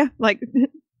 Yeah, like,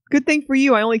 good thing for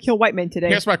you, I only kill white men today.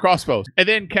 Here's my crossbows. And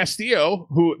then Castillo,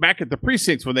 who back at the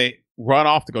precincts when they run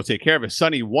off to go take care of his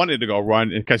son, he wanted to go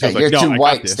run. And Castillo's You're like, no, too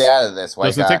white. Stay out of this,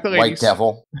 white guy. White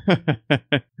devil.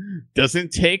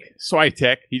 Doesn't take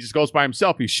Switek. He just goes by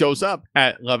himself. He shows up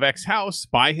at Levesque's house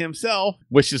by himself,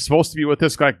 which is supposed to be with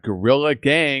this like guerrilla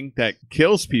gang that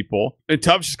kills people. And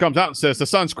Tubbs just comes out and says, the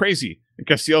son's crazy. And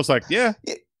Castillo's like, yeah.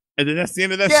 And then that's the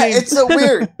end of that scene. Yeah, it's so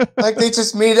weird. Like, they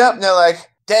just meet up and they're like,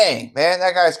 dang, man,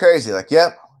 that guy's crazy. Like,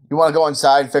 yep. You want to go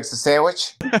inside and fix the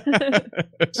sandwich?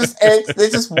 They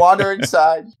just wander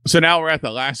inside. So now we're at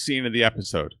the last scene of the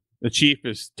episode. The chief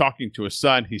is talking to his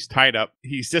son. He's tied up.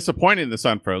 He's disappointed in the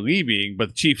son for leaving, but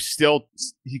the chief still,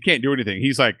 he can't do anything.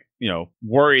 He's like,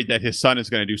 worried that his son is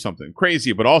going to do something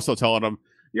crazy, but also telling him,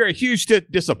 you're a huge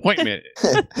disappointment.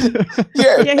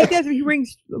 Yeah, he does. He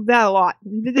rings that a lot.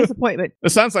 The disappointment. The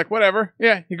son's like, whatever.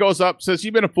 Yeah, he goes up, says,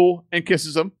 you've been a fool, and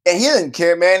kisses him. And he doesn't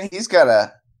care, man. He's got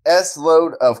a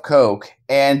S-load of Coke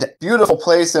and beautiful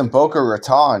place in Boca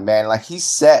Raton, man. Like, he's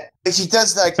set. He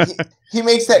does, like, he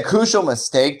makes that crucial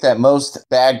mistake that most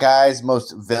bad guys,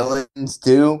 most villains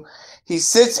do. he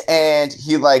sits and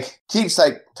he like keeps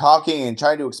like talking and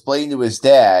trying to explain to his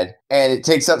dad, and it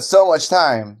takes up so much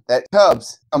time that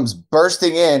Tubbs comes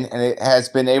bursting in and it has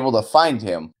been able to find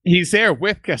him. He's there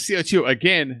with Castillo too.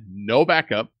 Again, no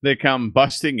backup. They come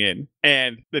busting in,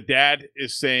 and the dad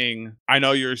is saying, "I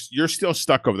know you're still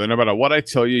stuck over there. No matter what I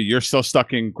tell you, you're still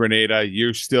stuck in Grenada.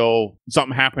 You're still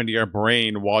something happened to your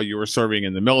brain while you were serving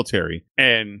in the military."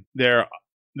 And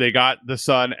they got the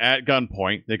son at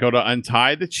gunpoint. They go to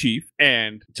untie the chief,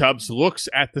 and Tubbs looks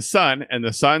at the son, and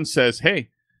the son says, "Hey,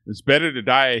 it's better to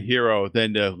die a hero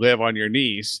than to live on your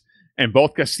knees." And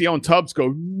both Castillo and Tubbs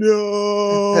go,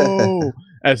 "No!"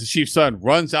 as the chief's son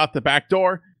runs out the back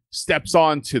door, steps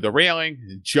onto the railing,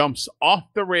 jumps off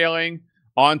the railing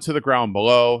onto the ground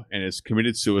below, and has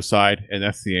committed suicide. And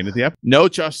that's the end of the episode. No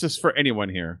justice for anyone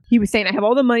here. He was saying, I have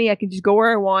all the money. I can just go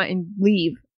where I want and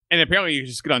leave. And apparently you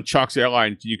just get on Chalk's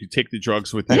airline. You could take the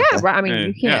drugs with you. Yeah, right. I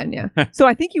mean, you can, yeah. So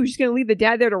I think he was just going to leave the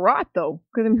dad there to rot, though.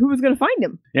 Because I mean, who was going to find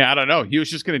him? Yeah, I don't know. He was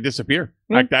just going to disappear.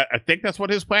 Like that. I think that's what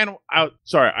his plan. I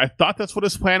thought that's what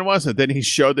his plan was. And then he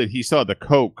showed that he saw the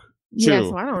coke, too. Yeah,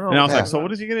 so I don't know. And I was like, so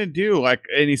what is he going to do? Like,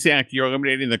 and he's saying, like, you're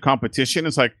eliminating the competition.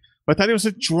 It's like, but I thought he was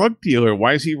a drug dealer.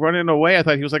 Why is he running away? I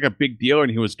thought he was like a big dealer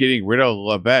and he was getting rid of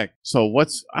Levesque. So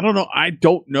I don't know. I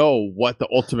don't know what the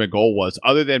ultimate goal was,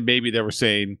 other than maybe they were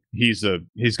saying he's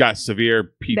got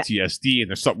severe PTSD and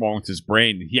there's something wrong with his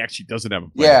brain. He actually doesn't have a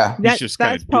brain. Yeah. He's just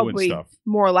kind of doing stuff.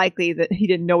 More likely that he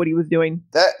didn't know what he was doing.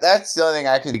 That's the only thing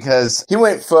I could, because he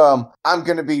went from, I'm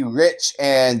going to be rich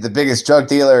and the biggest drug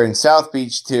dealer in South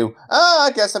Beach to,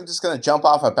 I guess I'm just going to jump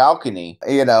off a balcony.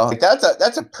 You know, like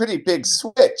that's a pretty big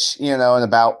switch, you know, in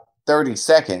about 30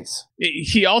 seconds.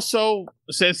 He also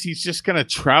says he's just going to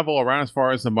travel around as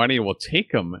far as the money will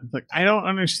take him. It's like, I don't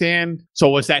understand. So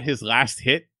was that his last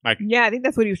hit? Like, yeah, I think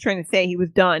that's what he was trying to say. He was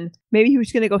done. Maybe he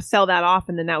was going to go sell that off,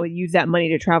 and then that would use that money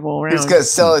to travel around. He's going to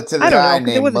sell it to the guy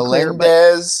named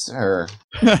Melendez, or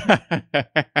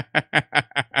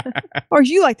or as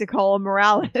you like to call him,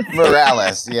 Morales.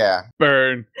 Morales, yeah.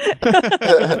 Burn.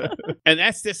 And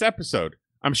that's this episode.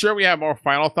 I'm sure we have more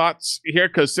final thoughts here,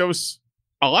 because there was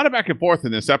a lot of back and forth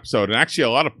in this episode, and actually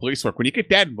a lot of police work. When you get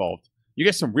that involved, you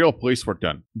get some real police work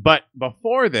done. But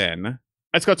before then,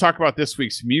 let's go talk about this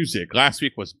week's music. Last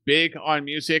week was big on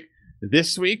music.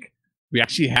 This week, we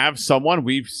actually have someone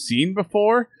we've seen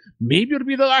before. Maybe it'll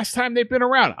be the last time they've been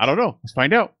around. I don't know. Let's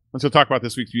find out. Let's go talk about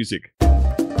this week's music.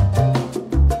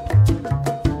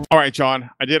 All right,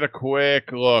 John, I did a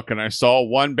quick look, and I saw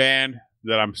one band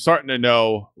that I'm starting to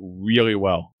know really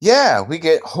well. Yeah, we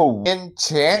get Hawaiian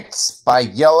Chants by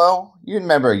Yellow. You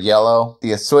remember Yellow,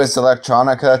 the Swiss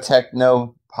electronica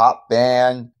techno pop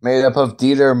band made up of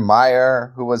Dieter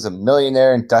Meyer, who was a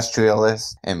millionaire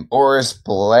industrialist, and Boris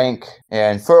Blank,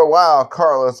 and for a while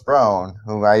Carlos Brown,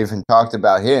 who I even talked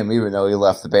about him even though he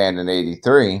left the band in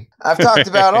 '83. I've talked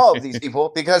about all of these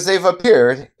people because they've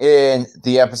appeared in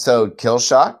the episode Kill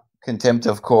Shot, Contempt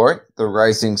of Court, The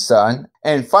Rising Sun,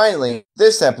 and finally,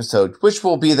 this episode, which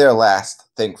will be their last,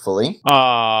 thankfully.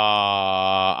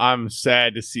 I'm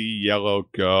sad to see Yellow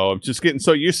go. I'm just getting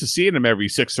so used to seeing him every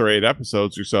 6 or 8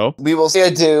 episodes or so. We will say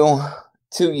adieu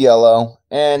to Yellow,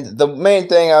 and the main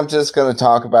thing I'm just going to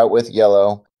talk about with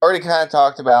Yellow, already kind of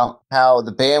talked about how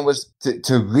the band was, to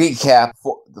recap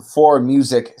the 4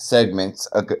 music segments.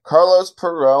 Carlos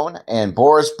Perón and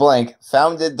Boris Blank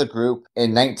founded the group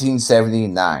in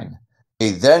 1979. They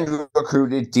then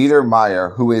recruited Dieter Meyer,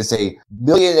 who is a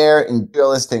millionaire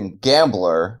industrialist and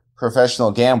professional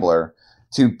gambler,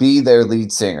 to be their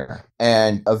lead singer.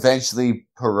 And eventually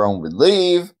Perón would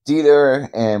leave, Dieter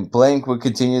and Blank would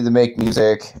continue to make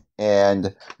music,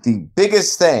 and the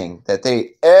biggest thing that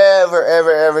they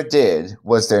ever did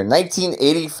was their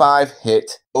 1985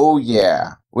 hit, Oh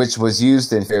Yeah, which was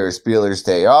used in Ferris Bueller's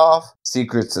Day Off,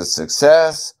 Secrets of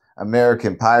Success,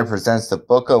 American Pie Presents the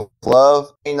Book of Love,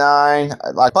 9,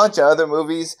 like a bunch of other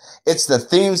movies. It's the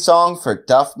theme song for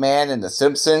Duff Man and The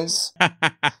Simpsons.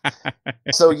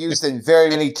 So used in very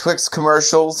many Twix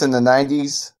commercials in the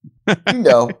 90s. You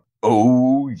know,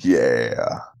 oh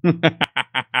yeah.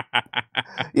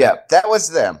 Yeah, that was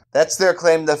them. That's their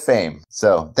claim to fame.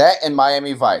 So that and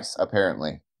Miami Vice,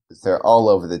 apparently. They're all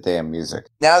over the damn music.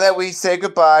 Now that we say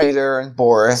goodbye, Peter and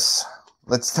Boris,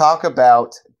 let's talk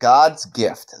about God's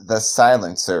Gift, the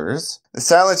Silencers. The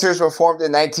Silencers were formed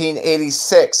in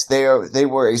 1986. They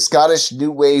were a Scottish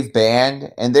new wave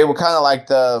band, and they were kind of like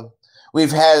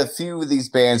we've had a few of these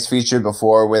bands featured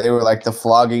before where they were like the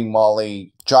Flogging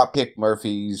Molly, Dropkick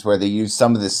Murphys, where they used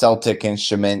some of the Celtic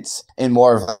instruments in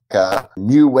more of like a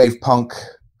new wave punk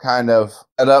kind of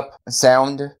setup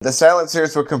sound. The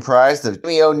Silencers were comprised of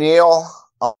Jimmy O'Neill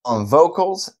on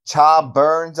vocals, Cha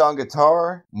Burns on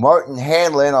guitar, Martin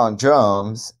Hanlon on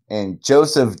drums, and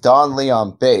Joseph Donnelly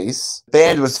on bass. The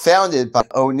band was founded by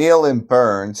O'Neill and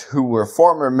Burns, who were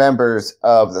former members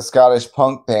of the Scottish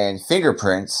punk band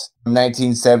Fingerprints from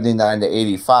 1979 to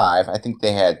 85. I think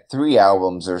they had 3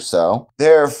 albums or so.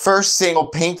 Their first single,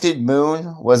 Painted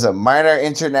Moon, was a minor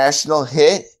international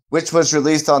hit, which was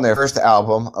released on their first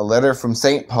album, A Letter from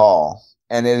St. Paul.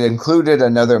 And it included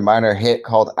another minor hit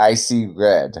called Icy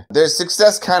Red. Their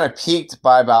success kind of peaked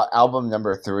by about album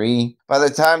number 3. By the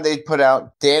time they put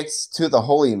out Dance to the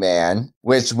Holy Man,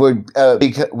 which would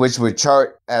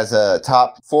chart as a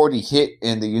top 40 hit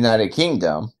in the United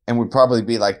Kingdom, and would probably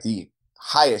be like the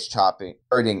highest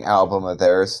charting album of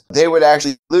theirs, they would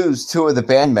actually lose 2 of the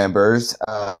band members.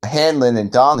 Hanlon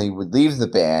and Donnelly would leave the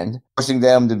band, forcing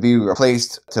them to be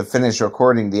replaced to finish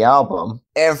recording the album.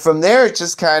 And from there, it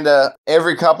just kind of,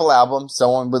 every couple albums,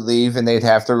 someone would leave and they'd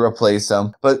have to replace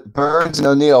them. But Burns and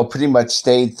O'Neill pretty much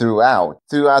stayed throughout.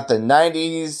 Throughout the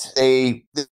 90s,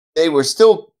 they were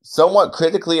still somewhat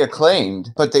critically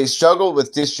acclaimed, but they struggled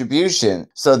with distribution,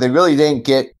 so they really didn't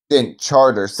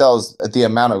chart or sell the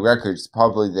amount of records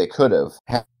probably they could have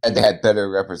had they had better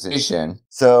representation.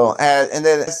 So, and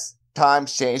then as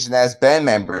times changed and as band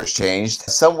members changed,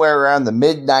 somewhere around the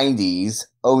mid-90s,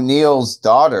 O'Neill's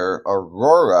daughter,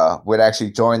 Aurora, would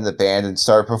actually join the band and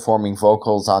start performing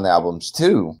vocals on albums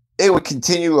too. They would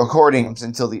continue recording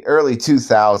until the early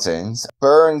 2000s.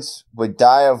 Burns would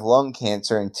die of lung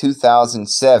cancer in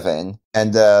 2007,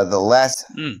 and the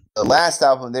last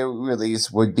album they would release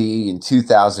would be in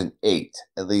 2008,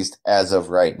 at least as of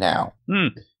right now.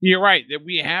 You're right.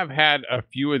 We have had a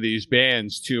few of these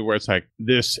bands too, where it's like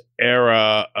this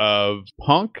era of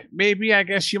punk, maybe I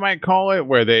guess you might call it,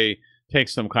 where they take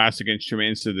some classic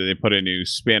instruments and they put a new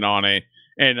spin on it.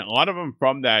 And a lot of them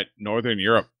from that Northern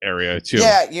Europe area, too.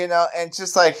 Yeah, and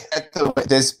just like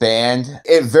this band,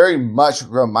 it very much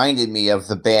reminded me of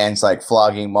the bands like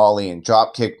Flogging Molly and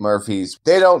Dropkick Murphys.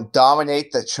 They don't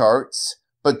dominate the charts,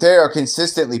 but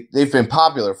they've been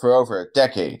popular for over a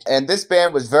decade. And this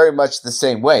band was very much the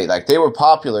same way. Like, they were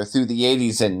popular through the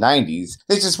 80s and 90s.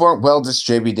 They just weren't well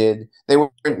distributed. They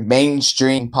weren't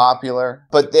mainstream popular,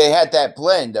 but they had that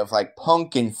blend of like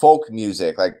punk and folk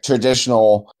music, like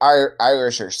traditional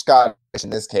Irish or Scottish,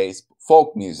 in this case,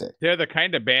 folk music. They're the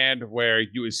kind of band where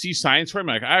you would see signs for them,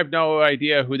 like, I have no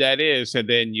idea who that is. And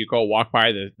then you go walk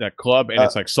by the club and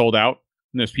it's like sold out.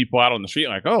 And there's people out on the street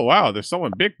like, oh, wow, there's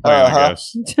someone big playing, I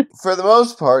guess. For the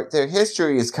most part, their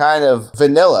history is kind of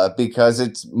vanilla because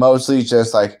it's mostly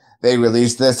just like they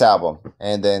released this album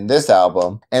and then this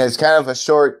album. And it's kind of a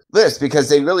short list because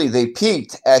they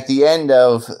peaked at the end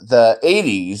of the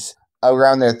 80s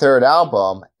around their third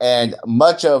album. And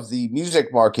much of the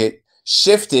music market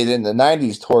shifted in the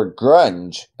 90s toward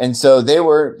grunge, and so they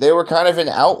were kind of an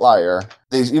outlier,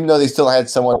 even though they still had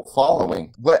somewhat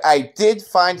following. What I did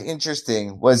find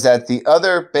interesting was that the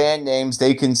other band names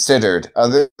they considered,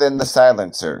 other than the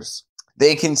Silencers,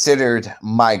 they considered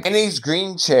My Granny's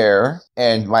Green Chair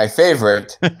and my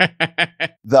favorite,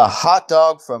 The Hot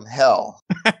Dog from Hell.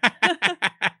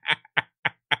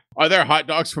 Are there hot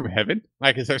dogs from heaven?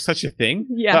 Like, is there such a thing?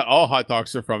 Yeah. Not all hot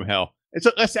dogs are from hell.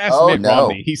 Let's ask Mitt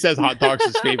Romney. He says hot dogs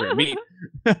is his favorite meat.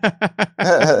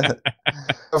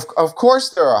 Of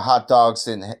course there are hot dogs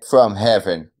from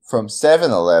heaven, from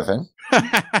 7-Eleven.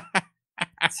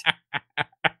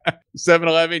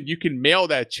 7-Eleven, you can mail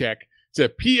that check to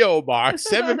P.O. Box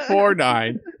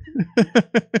 749.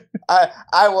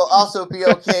 I will also be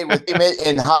okay with it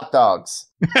in hot dogs.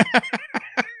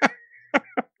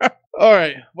 All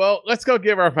right. Well, let's go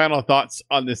give our final thoughts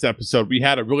on this episode. We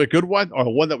had a really good one, or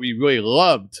one that we really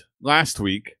loved last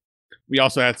week. We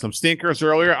also had some stinkers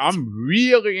earlier. I'm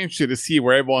really interested to see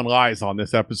where everyone lies on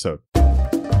this episode.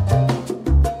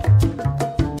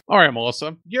 All right,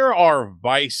 Melissa, you're our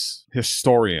vice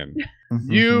historian.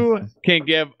 You can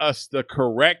give us the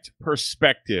correct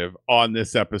perspective on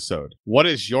this episode. What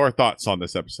is your thoughts on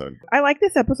this episode? I like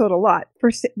this episode a lot for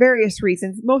various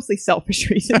reasons, mostly selfish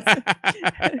reasons.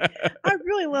 I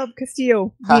really love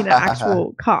Castillo being an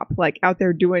actual cop, like out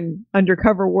there doing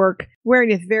undercover work, wearing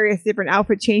his various different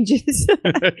outfit changes.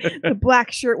 The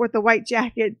black shirt with the white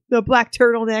jacket, the black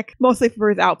turtleneck, mostly for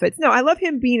his outfits. No, I love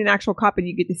him being an actual cop, and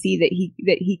you get to see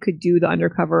that he could do the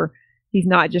undercover. He's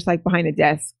not just like behind a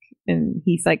desk and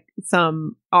he's like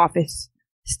some office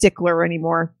stickler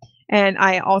anymore. And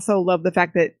I also love the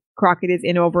fact that Crockett is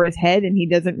in over his head and he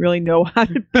doesn't really know how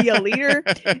to be a leader.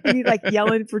 And he's like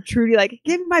yelling for Trudy, like,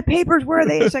 give me my papers, where are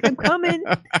they? She's like, I'm coming.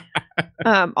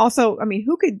 Also, I mean,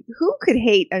 who could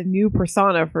hate a new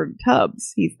persona for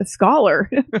Tubbs? He's a scholar.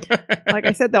 Like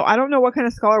I said, though, I don't know what kind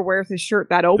of scholar wears his shirt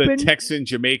that open. The Texan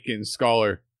Jamaican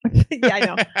scholar. Yeah, I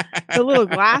know. The little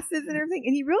glasses and everything.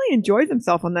 And he really enjoys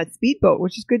himself on that speedboat,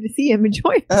 which is good to see him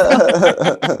enjoy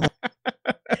himself.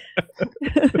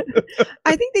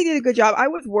 I think they did a good job. I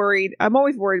was worried. I'm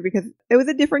always worried because it was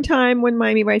a different time when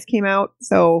Miami Vice came out.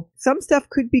 So some stuff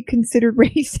could be considered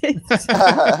racist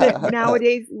that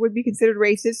nowadays would be considered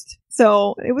racist.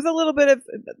 So it was a little bit of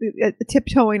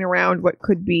tiptoeing around what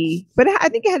could be. But I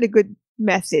think it had a good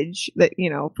message that, you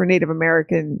know, for Native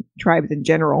American tribes in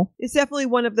general. It's definitely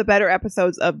one of the better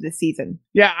episodes of the season.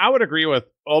 Yeah, I would agree with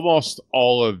almost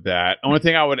all of that. Only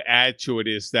thing I would add to it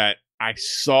is that I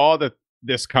saw that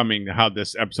this coming, how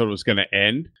this episode was going to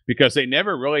end, because they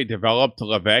never really developed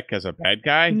Levesque as a bad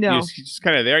guy. No. He's just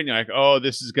kind of there, and you're like, oh,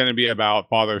 this is going to be about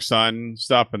father-son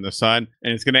stuff and the son,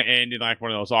 and it's going to end in like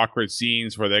one of those awkward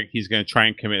scenes where he's going to try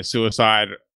and commit suicide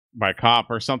by cop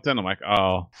or something. I'm like,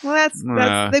 oh. Well, that's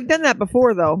they've done that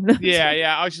before, though.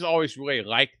 yeah. I just always really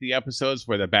liked the episodes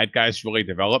where the bad guys really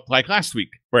developed, like last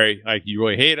week, where like you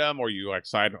really hate them or you like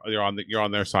you're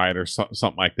on their side or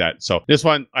something like that. So this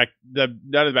one, like none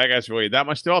of the bad guys really that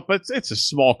much developed, but it's a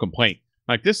small complaint.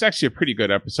 Like this is actually a pretty good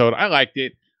episode. I liked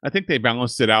it. I think they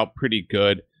balanced it out pretty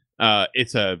good.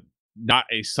 It's not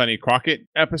a Sonny Crockett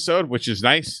episode, which is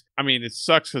nice. I mean, it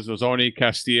sucks because it was only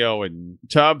Castillo and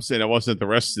Tubbs and it wasn't the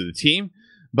rest of the team,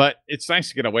 but it's nice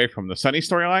to get away from the Sonny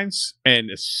storylines,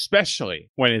 and especially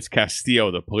when it's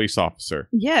Castillo, the police officer.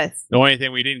 Yes. The only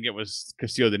thing we didn't get was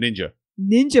Castillo, the ninja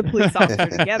police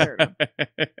officer together.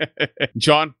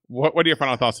 John, what are your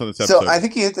final thoughts on this episode? So I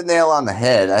think you hit the nail on the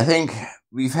head. I think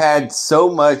we've had so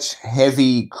much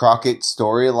heavy Crockett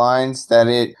storylines that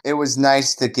it was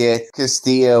nice to get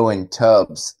Castillo and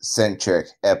Tubbs centric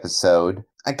episode.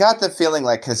 I got the feeling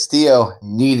like Castillo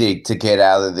needed to get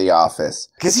out of the office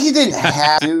because he didn't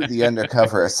have to do the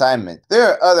undercover assignment. There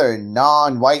are other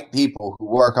non-white people who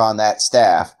work on that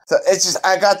staff. So it's just,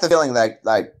 I got the feeling like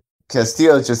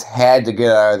Castillo just had to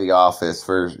get out of the office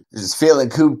for just feeling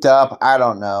cooped up. I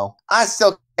don't know. I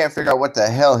still can't figure out what the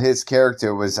hell his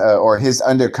character was, or his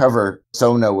undercover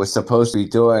persona was supposed to be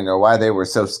doing, or why they were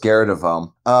so scared of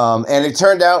him. And it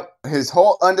turned out his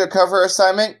whole undercover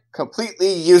assignment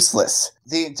completely useless.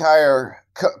 The entire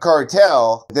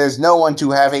cartel, there's no one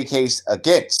to have a case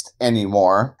against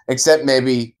anymore, except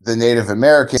maybe the Native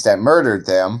Americans that murdered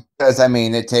them. Because I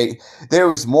mean, there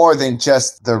was more than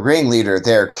just the ringleader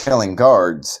there killing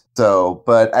guards. So,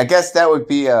 but I guess that would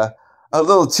be a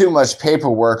little too much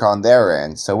paperwork on their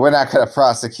end. So we're not going to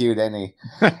prosecute any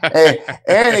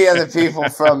other people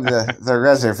from the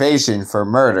reservation for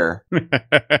murder.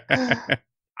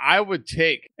 I would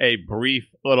take a brief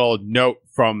little note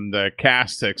from the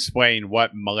cast to explain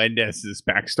what Melendez's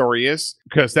backstory is,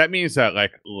 because that means that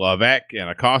like Levesque and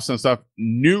Acosta and stuff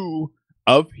knew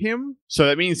of him. So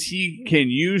that means he can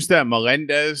use that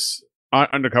Melendez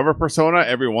undercover persona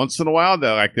every once in a while,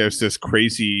 that like there's this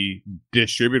crazy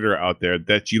distributor out there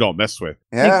that you don't mess with.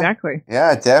 Yeah, exactly.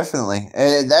 Yeah, definitely.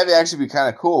 And that'd actually be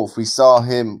kind of cool if we saw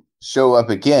him show up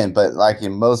again, but like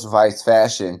in most Vice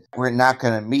fashion, we're not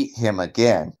going to meet him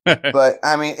again. But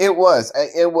I mean, it was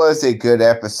a good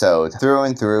episode through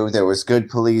and through. There was good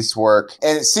police work,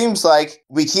 and it seems like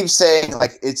we keep saying,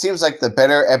 like, it seems like the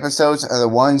better episodes are the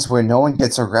ones where no one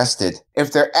gets arrested.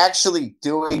 If they're actually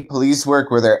doing police work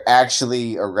where they're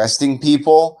actually arresting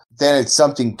people, then it's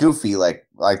something goofy, like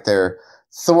they're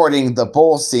thwarting the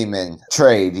bull semen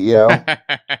trade, you know?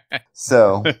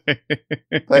 So,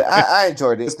 but I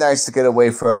enjoyed it. It's nice to get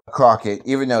away from Crockett,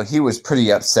 even though he was pretty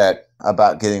upset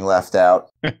about getting left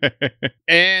out.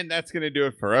 And that's going to do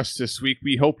it for us this week.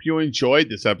 We hope you enjoyed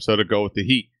this episode of Go With The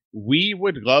Heat. We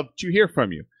would love to hear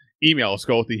from you. Email us,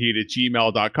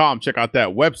 gowiththeheat@gmail.com. Check out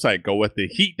that website,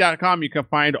 gowiththeheat.com. You can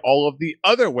find all of the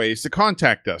other ways to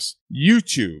contact us.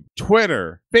 YouTube,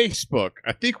 Twitter, Facebook.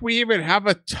 I think we even have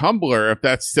a Tumblr, if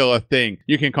that's still a thing.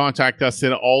 You can contact us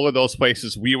in all of those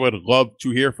places. We would love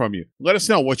to hear from you. Let us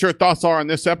know what your thoughts are on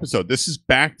this episode. This is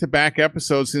back-to-back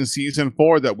episodes in Season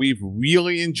 4 that we've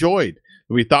really enjoyed.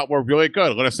 We thought were really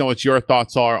good. Let us know what your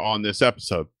thoughts are on this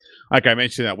episode. Like I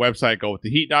mentioned, that website,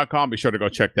 gowiththeheat.com. Be sure to go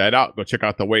check that out. Go check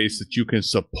out the ways that you can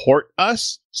support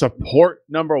us. Support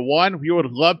number one, we would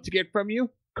love to get from you.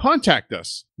 Contact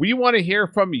us. We want to hear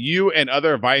from you and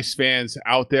other Vice fans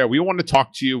out there. We want to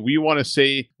talk to you. We want to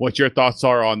see what your thoughts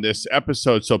are on this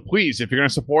episode. So please, if you're going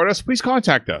to support us, please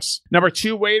contact us. Number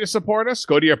two way to support us,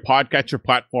 go to your podcatcher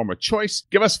platform of choice.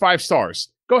 Give us 5 stars.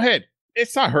 Go ahead.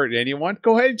 It's not hurting anyone.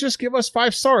 Go ahead and just give us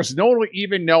 5 stars. No one will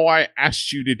even know I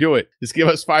asked you to do it. Just give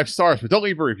us 5 stars, but don't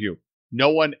leave a review.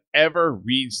 No one ever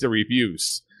reads the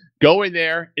reviews. Go in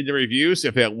there in the reviews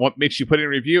if it makes you put in a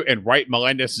review and write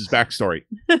Melendez's backstory.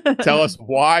 Tell us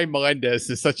why Melendez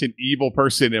is such an evil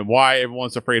person and why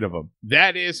everyone's afraid of him.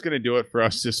 That is going to do it for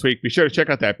us this week. Be sure to check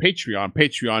out that Patreon,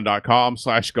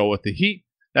 patreon.com/goWithTheHeat.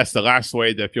 That's the last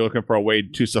way that if you're looking for a way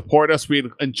to support us, we'd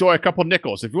enjoy a couple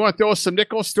nickels. If you want to throw us some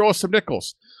nickels, throw us some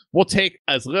nickels. We'll take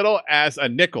as little as a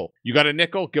nickel. You got a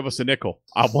nickel? Give us a nickel.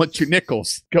 I want your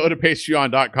nickels. Go to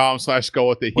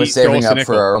patreon.com/goWithTheHeat. We're saving up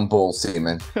for our own bull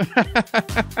semen.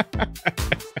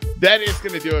 That is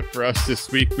going to do it for us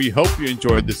this week. We hope you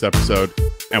enjoyed this episode,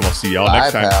 and we'll see y'all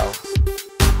next time. Pal.